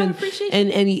for him,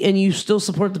 and you still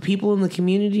support the people in the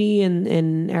community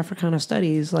and Africana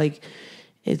Studies. Like,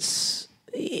 it's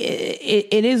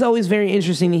it is always very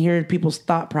interesting to hear people's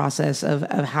thought process of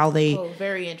how they. Oh,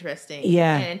 very interesting.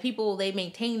 Yeah. And people, they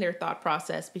maintain their thought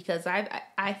process because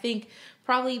I think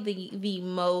probably the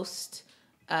most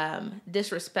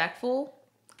disrespectful,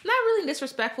 not really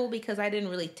disrespectful because I didn't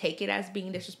really take it as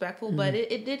being disrespectful, but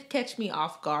it did catch me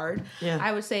off guard. Yeah.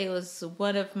 I would say it was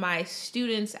one of my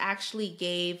students actually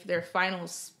gave their final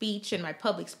speech in my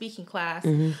public speaking class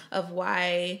of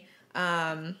why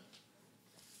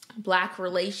Black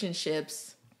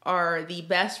relationships are the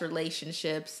best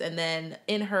relationships. And then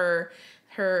in her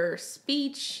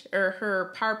speech or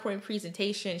her PowerPoint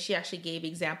presentation, she actually gave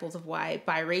examples of why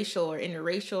biracial or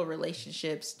interracial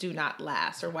relationships do not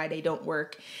last or why they don't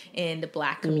work in the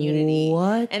Black community.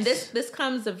 What? And this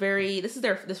comes this is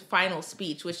this final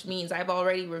speech, which means I've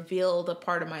already revealed a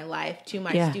part of my life to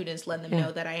my students, letting them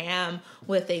know that I am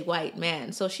with a white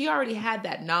man. So she already had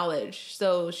that knowledge.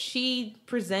 So she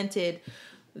presented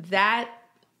that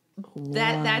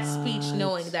speech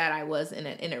knowing that I was in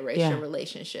an interracial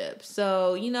relationship.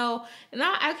 So, and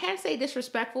I can't say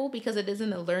disrespectful because it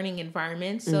isn't a learning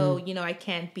environment. So, I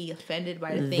can't be offended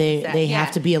by the things they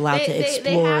have to be allowed to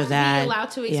explore that. They have to be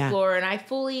allowed to explore. And I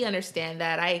fully understand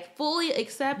that. I fully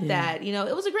accept that.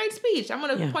 It was a great speech. I'm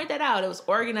going to point that out. It was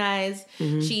organized.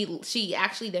 She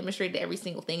actually demonstrated every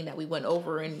single thing that we went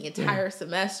over in the entire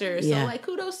semester. So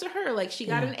kudos to her. She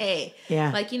got an A.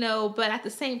 Yeah. But at the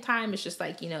same time, it's just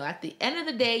at the end of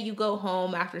the day, you go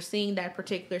home after seeing that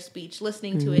particular speech,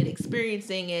 listening to it,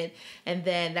 experiencing it, and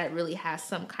then that really has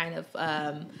some kind of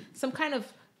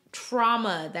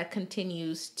trauma that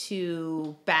continues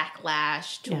to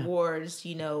backlash towards,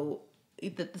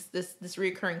 this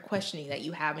recurring questioning that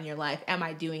you have in your life. Am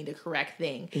I doing the correct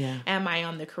thing? Yeah. Am I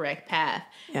on the correct path?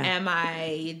 Yeah. Am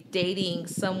I dating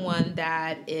someone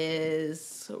that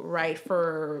is right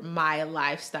for my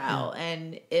lifestyle? Yeah.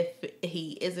 And if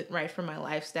he isn't right for my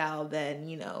lifestyle, then,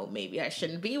 maybe I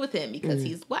shouldn't be with him because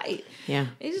he's white. Yeah.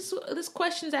 It's just, there's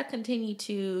questions that continue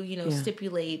to,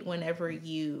 stipulate whenever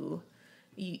you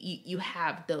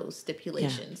have those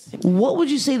stipulations. Yeah. What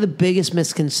would you say the biggest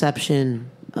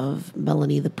misconception of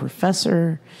Melanie, the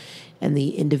professor, and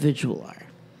the individual are?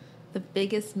 The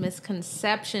biggest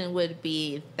misconception would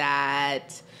be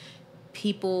that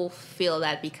people feel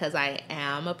that because I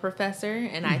am a professor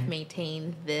and I've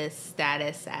maintained this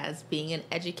status as being an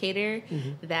educator,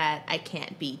 that I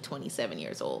can't be 27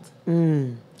 years old.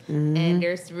 And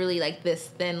there's really this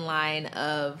thin line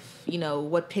of,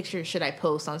 what pictures should I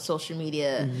post on social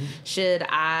media? Should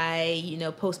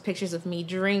I, post pictures of me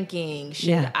drinking?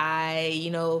 Should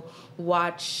I,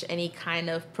 watch any kind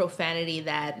of profanity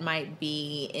that might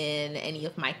be in any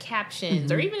of my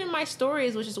captions or even in my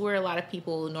stories, which is where a lot of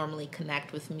people normally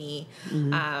connect with me.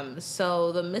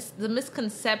 So the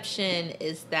misconception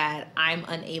is that I'm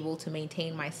unable to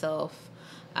maintain myself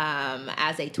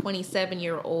as a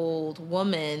 27-year-old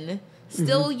woman,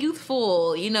 still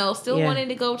youthful, still wanting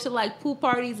to go to pool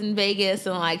parties in Vegas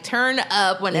and turn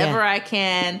up whenever I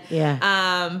can.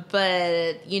 Yeah.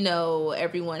 But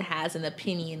everyone has an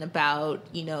opinion about,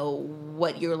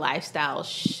 what your lifestyle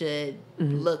should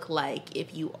look like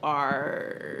if you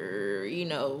are,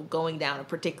 going down a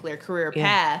particular career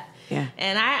path. Yeah.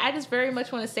 And I just very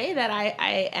much want to say that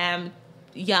I am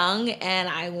young and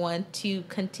I want to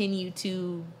continue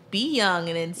to be young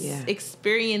and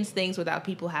experience things without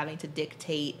people having to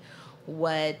dictate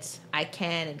what I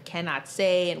can and cannot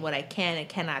say and what I can and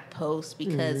cannot post,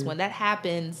 because when that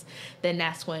happens, then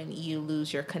that's when you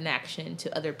lose your connection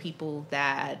to other people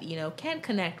that, can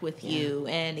connect with you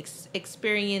and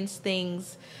experience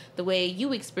things the way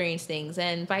you experience things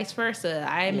and vice versa.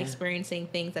 I'm experiencing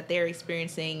things that they're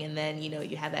experiencing, and then,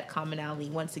 you have that commonality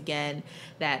once again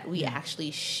that we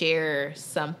actually share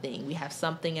something. We have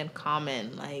something in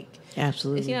common.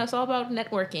 Absolutely. It's all about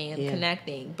networking and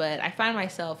connecting, but I find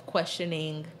myself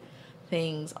questioning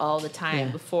things all the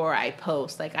time before I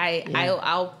post.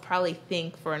 I'll probably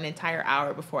think for an entire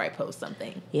hour before I post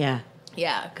something. Yeah,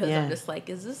 because I'm just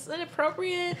is this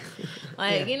inappropriate?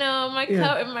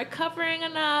 Am I covering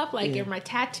enough? Are my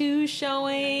tattoos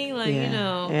showing?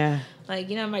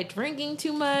 Am I drinking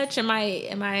too much? Am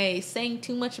I saying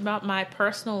too much about my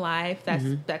personal life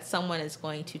that someone is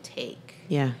going to take?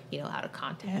 Out of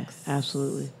context. Yeah,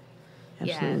 absolutely.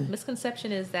 Yeah,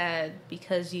 misconception is that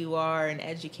because you are an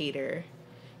educator,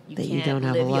 you don't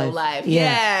have live a life. your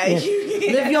life.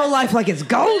 Live your life like it's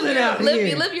golden out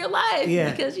here. Live your life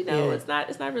because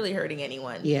it's not really hurting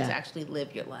anyone to actually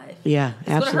live your life. Yeah, it's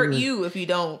going to hurt you if you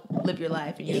don't live your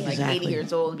life and you're 80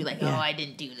 years old and be like, oh, I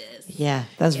didn't do this. Yeah,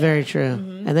 that's very true.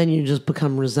 And then you just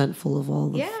become resentful of all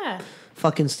the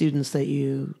fucking students that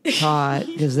you taught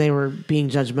because they were being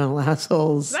judgmental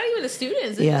assholes. It's not even the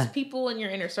students. It's just people in your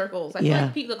inner circles. I feel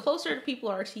like the closer people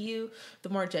are to you, the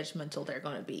more judgmental they're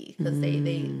going to be. Because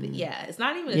it's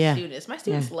not even the students. My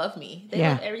students love me. They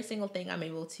love every single thing I'm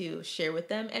able to share with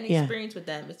them and experience with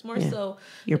them. It's more so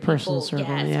your personal circle.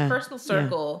 Yeah, it's a personal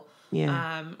circle.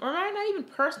 Yeah. Or not even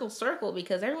personal circle,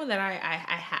 because everyone that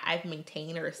I've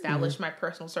maintained or established my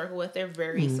personal circle with, they're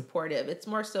very supportive. It's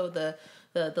more so the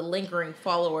lingering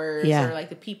followers or like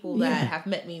the people that have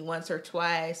met me once or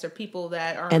twice, or people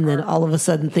that are then all of a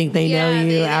sudden think they know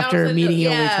you after meeting you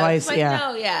only twice. It's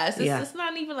like, it's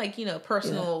not even like,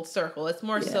 personal circle. It's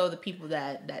more so the people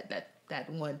that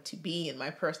want to be in my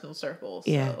personal circle.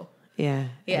 So. Yeah,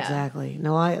 exactly.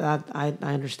 No, I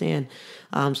understand.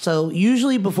 So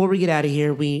usually before we get out of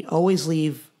here, we always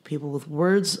leave people with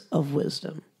words of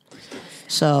wisdom.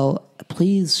 So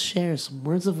please share some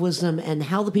words of wisdom and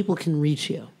how the people can reach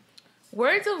you.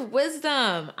 Words of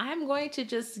wisdom. I'm going to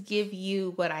just give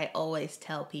you what I always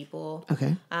tell people.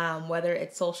 Okay. Whether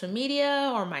it's social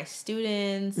media or my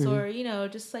students or,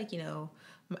 just like,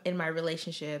 in my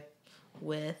relationship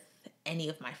with any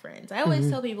of my friends. I always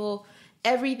tell people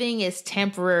everything is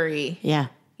temporary. Yeah.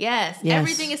 Yes,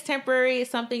 everything is temporary. It's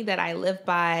something that I live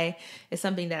by. It's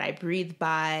something that I breathe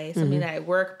by. Something that I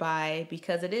work by,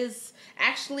 because it is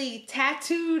actually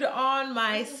tattooed on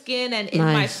my skin and in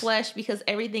my flesh, because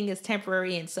everything is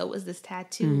temporary, and so is this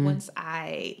tattoo once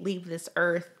I leave this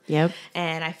earth. Yep.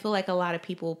 And I feel like a lot of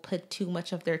people put too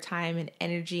much of their time and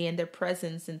energy and their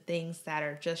presence in things that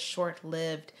are just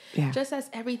short-lived. Yeah. Just as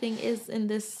everything is in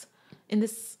this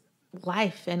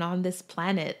life and on this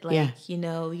planet. Like,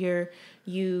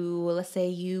 let's say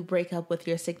you break up with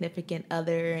your significant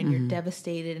other and you're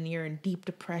devastated and you're in deep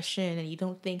depression and you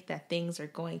don't think that things are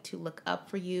going to look up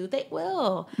for you. They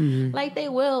will. Like, they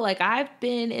will. Like, I've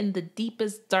been in the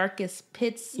deepest, darkest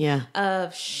pits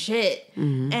of shit.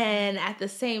 And at the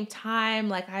same time,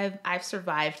 like, I've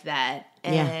survived that.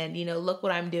 And, look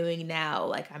what I'm doing now.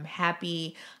 Like, I'm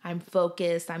happy, I'm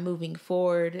focused, I'm moving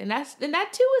forward. And that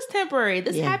too is temporary.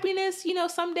 This happiness,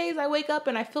 some days I wake up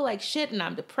and I feel like shit and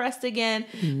I'm depressed again,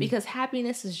 because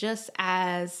happiness is just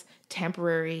as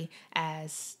temporary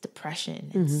as depression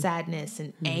and sadness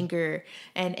and anger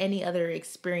and any other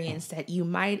experience that you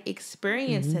might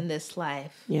experience in this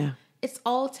life. Yeah. It's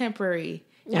all temporary.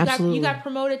 You got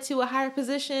promoted to a higher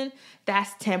position.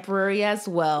 That's temporary as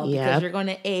well, because you're going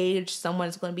to age.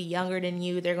 Someone's going to be younger than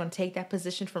you. They're going to take that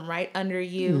position from right under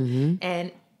you.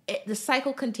 And the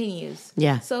cycle continues.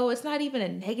 Yeah. So it's not even a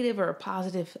negative or a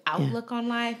positive outlook on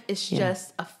life. It's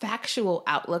just a factual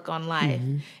outlook on life.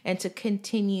 And to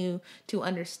continue to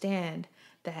understand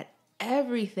that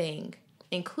everything,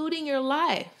 including your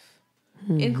life,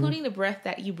 including the breath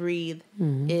that you breathe,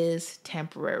 is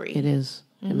temporary. It is.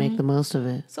 And make the most of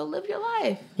it. So live your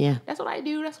life. Yeah. That's what I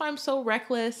do. That's why I'm so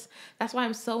reckless. That's why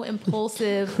I'm so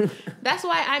impulsive. That's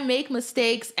why I make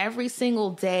mistakes every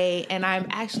single day. And I'm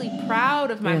actually proud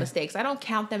of my mistakes. I don't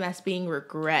count them as being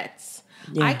regrets.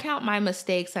 Yeah. I count my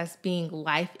mistakes as being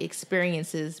life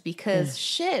experiences,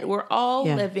 because we're all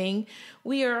living.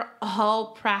 We are all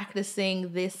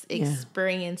practicing this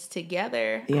experience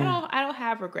together. Yeah. I don't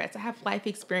have regrets. I have life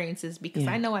experiences, because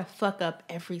I know I fuck up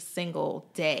every single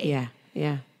day. Yeah.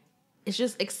 Yeah. It's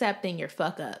just accepting your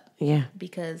fuck up. Yeah.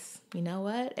 Because you know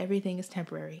what? Everything is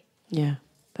temporary. Yeah,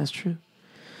 that's true.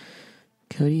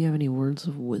 Cody, you have any words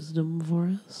of wisdom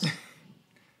for us?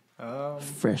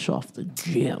 Fresh off the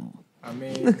gym. I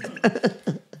mean,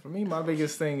 for me, my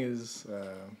biggest thing is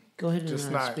go ahead and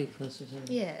speak closer to him.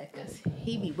 Yeah, because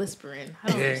he be whispering. I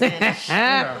don't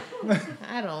understand.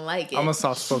 I don't like it. I'm a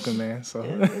soft-spoken man, so.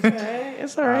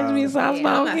 It's all right to be soft-spoken.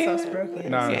 I'm not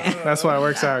soft-spoken. That's why it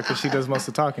works out, because she does most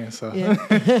of the talking. So,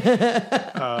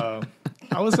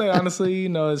 I would say, honestly,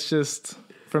 it's just,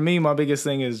 for me, my biggest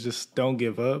thing is just don't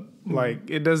give up. Like,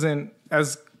 it doesn't,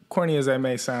 as corny as that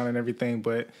may sound and everything,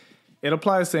 but it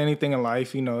applies to anything in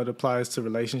life. It applies to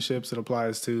relationships. It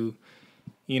applies to,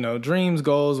 dreams,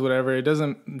 goals, whatever. It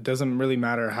doesn't really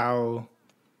matter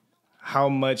how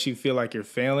much you feel like you're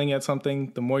failing at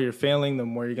something. The more you're failing, the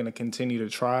more you're going to continue to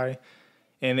try.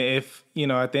 And if,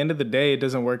 at the end of the day, it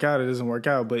doesn't work out, it doesn't work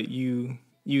out. But you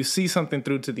see something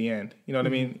through to the end. You know what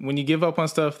I mean? When you give up on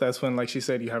stuff, that's when, like she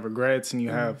said, you have regrets and you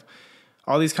have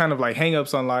all these kind of like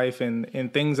hangups on life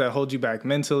and things that hold you back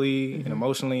mentally and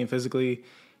emotionally and physically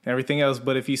and everything else.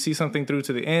 But if you see something through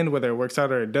to the end, whether it works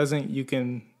out or it doesn't, you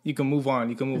can move on.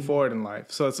 You can move forward in life.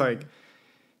 So it's like,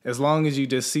 as long as you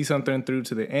just see something through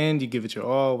to the end, you give it your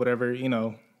all, whatever,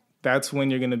 that's when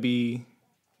you're going to be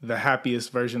the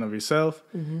happiest version of yourself,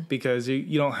 because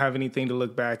you don't have anything to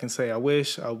look back and say, I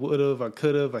wish, I would have, I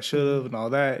could have, I should have, and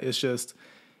all that. It's just,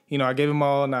 you know, I gave him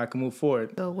all and I can move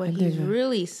forward. So what he's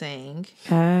really saying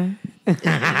is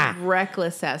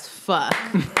reckless as fuck.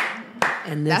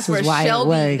 And this that's is where why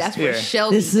Shelby. it works. That's where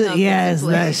Shelby. This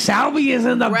is Shelby is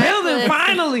in the building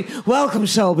finally. Welcome,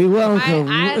 Shelby. Welcome.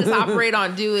 I just operate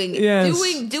on doing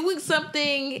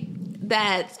something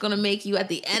that's gonna make you at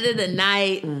the end of the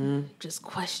night just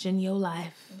question your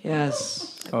life.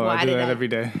 Yes. I do that every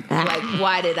day. Like,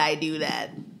 why did I do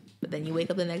that? But then you wake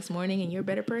up the next morning and you're a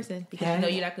better person because you know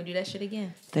you're not gonna do that shit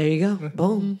again. There you go.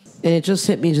 Boom. And it just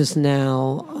hit me just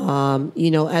now.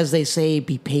 You know, as they say,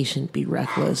 be patient, be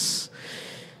reckless.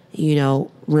 You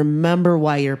know, remember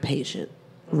why you're patient.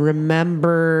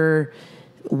 Remember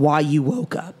why you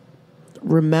woke up.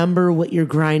 Remember what your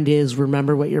grind is.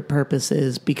 Remember what your purpose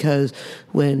is. Because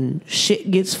when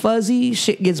shit gets fuzzy,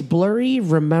 shit gets blurry,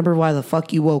 remember why the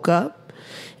fuck you woke up.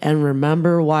 And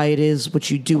remember why it is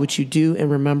what you do, and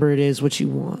remember it is what you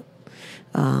want.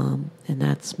 And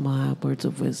that's my words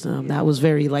of wisdom. That was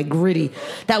very gritty.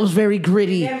 That was very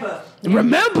gritty.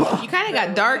 Remember. You kind of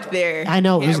got dark there. I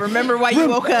know. Yeah, remember why you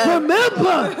woke up. Remember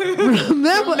why you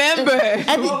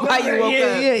woke up.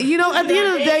 Yeah. You know, at the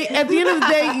end of the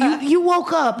day, you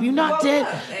woke up. You're not dead.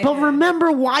 But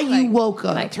remember why you woke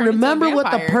up. Remember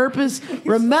what the purpose.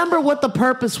 Remember what the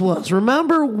purpose was.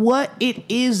 Remember what it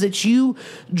is that you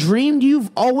dreamed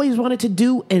you've always wanted to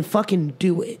do, and fucking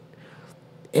do it.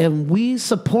 And we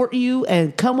support you,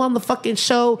 and come on the fucking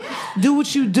show, do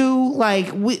what you do.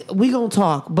 Like, we gonna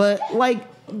talk, but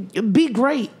be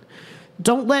great.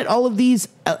 Don't let all of these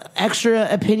extra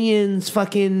opinions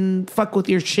fucking fuck with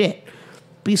your shit.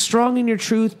 Be strong in your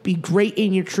truth, be great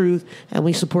in your truth, and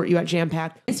we support you at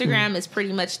Jampacked. Instagram is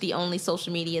pretty much the only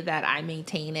social media that I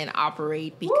maintain and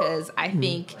operate because I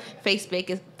think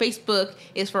Facebook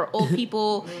is for old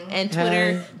people, and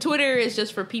Twitter is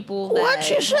just for people that what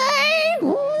you say?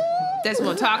 That's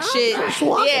gonna talk shit. Yeah, so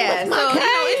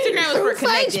Instagram is for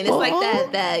connecting. It's like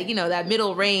that that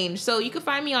middle range. So you can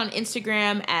find me on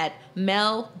Instagram at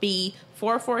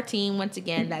melb414. Once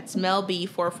again, that's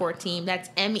melb414. That's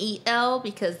MEL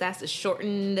because that's a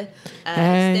shortened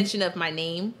extension of my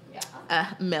name,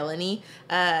 Melanie.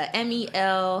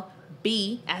 MELB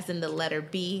as in the letter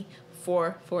B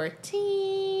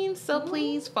 414. So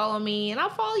please follow me, and I'll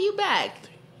follow you back.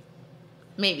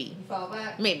 Maybe. Follow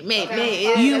back? Maybe. You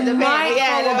might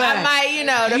follow back. I might,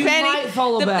 depending. You might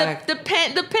follow back.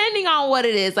 Depending on what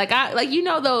it is. Like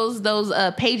those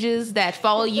pages that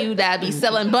follow you that be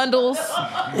selling bundles.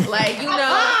 Get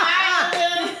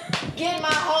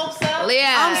my hopes up.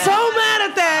 Yeah. I'm so mad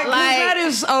at that. That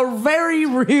is a very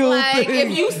real thing.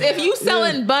 If you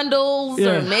selling bundles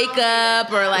or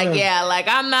makeup or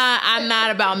I'm not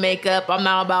about makeup. I'm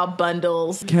not about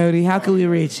bundles. Cody, how can we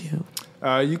reach you?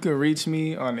 You can reach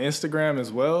me on Instagram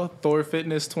as well,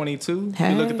 ThorFitness22.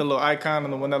 Hey. You look at the little icon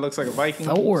on the one that looks like a Viking.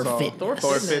 Thor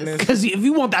Fitness. Because if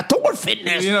you want that Thor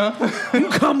Fitness, you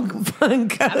come find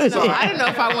Cody. I don't know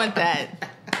if I want that.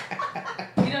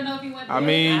 You don't know if you want that? I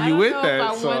mean, you with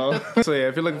that, so yeah,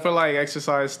 if you're looking for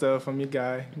exercise stuff, I'm your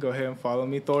guy. Go ahead and follow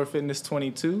me,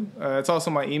 ThorFitness22. It's also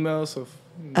my email, so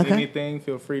if anything,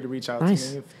 feel free to reach out to me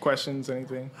if questions,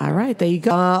 anything. All right, there you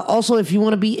go. Also, if you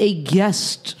want to be a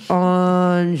guest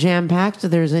on Jampacked,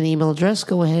 there's an email address.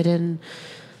 Go ahead and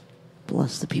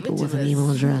bless the people with an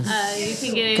email address. You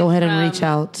can get it. Go ahead and reach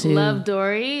out to Love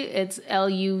Dory. It's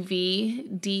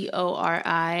LUVDORI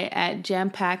at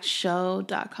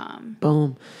jampackedshow.com.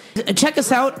 Boom. Check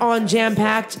us out on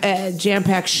Jampacked at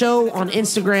Jampacked Show on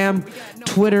Instagram,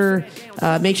 Twitter.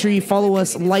 Make sure you follow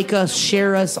us, like us,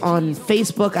 share us on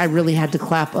Facebook. I really had to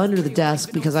clap under the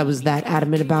desk because I was that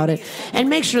adamant about it. And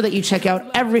make sure that you check out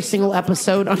every single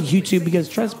episode on YouTube because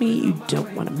trust me, you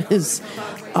don't want to miss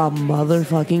a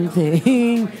motherfucking thing.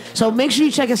 So make sure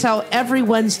you check us out every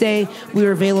Wednesday. We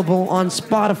are available on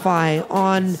Spotify,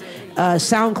 on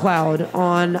SoundCloud,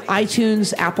 on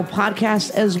iTunes, Apple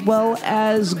Podcasts, as well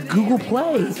as Google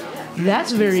Play.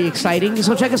 That's very exciting.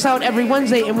 So check us out every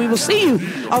Wednesday, and we will see you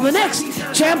on the next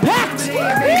Jampacked.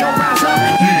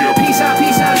 Peace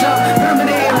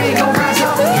out, y'all.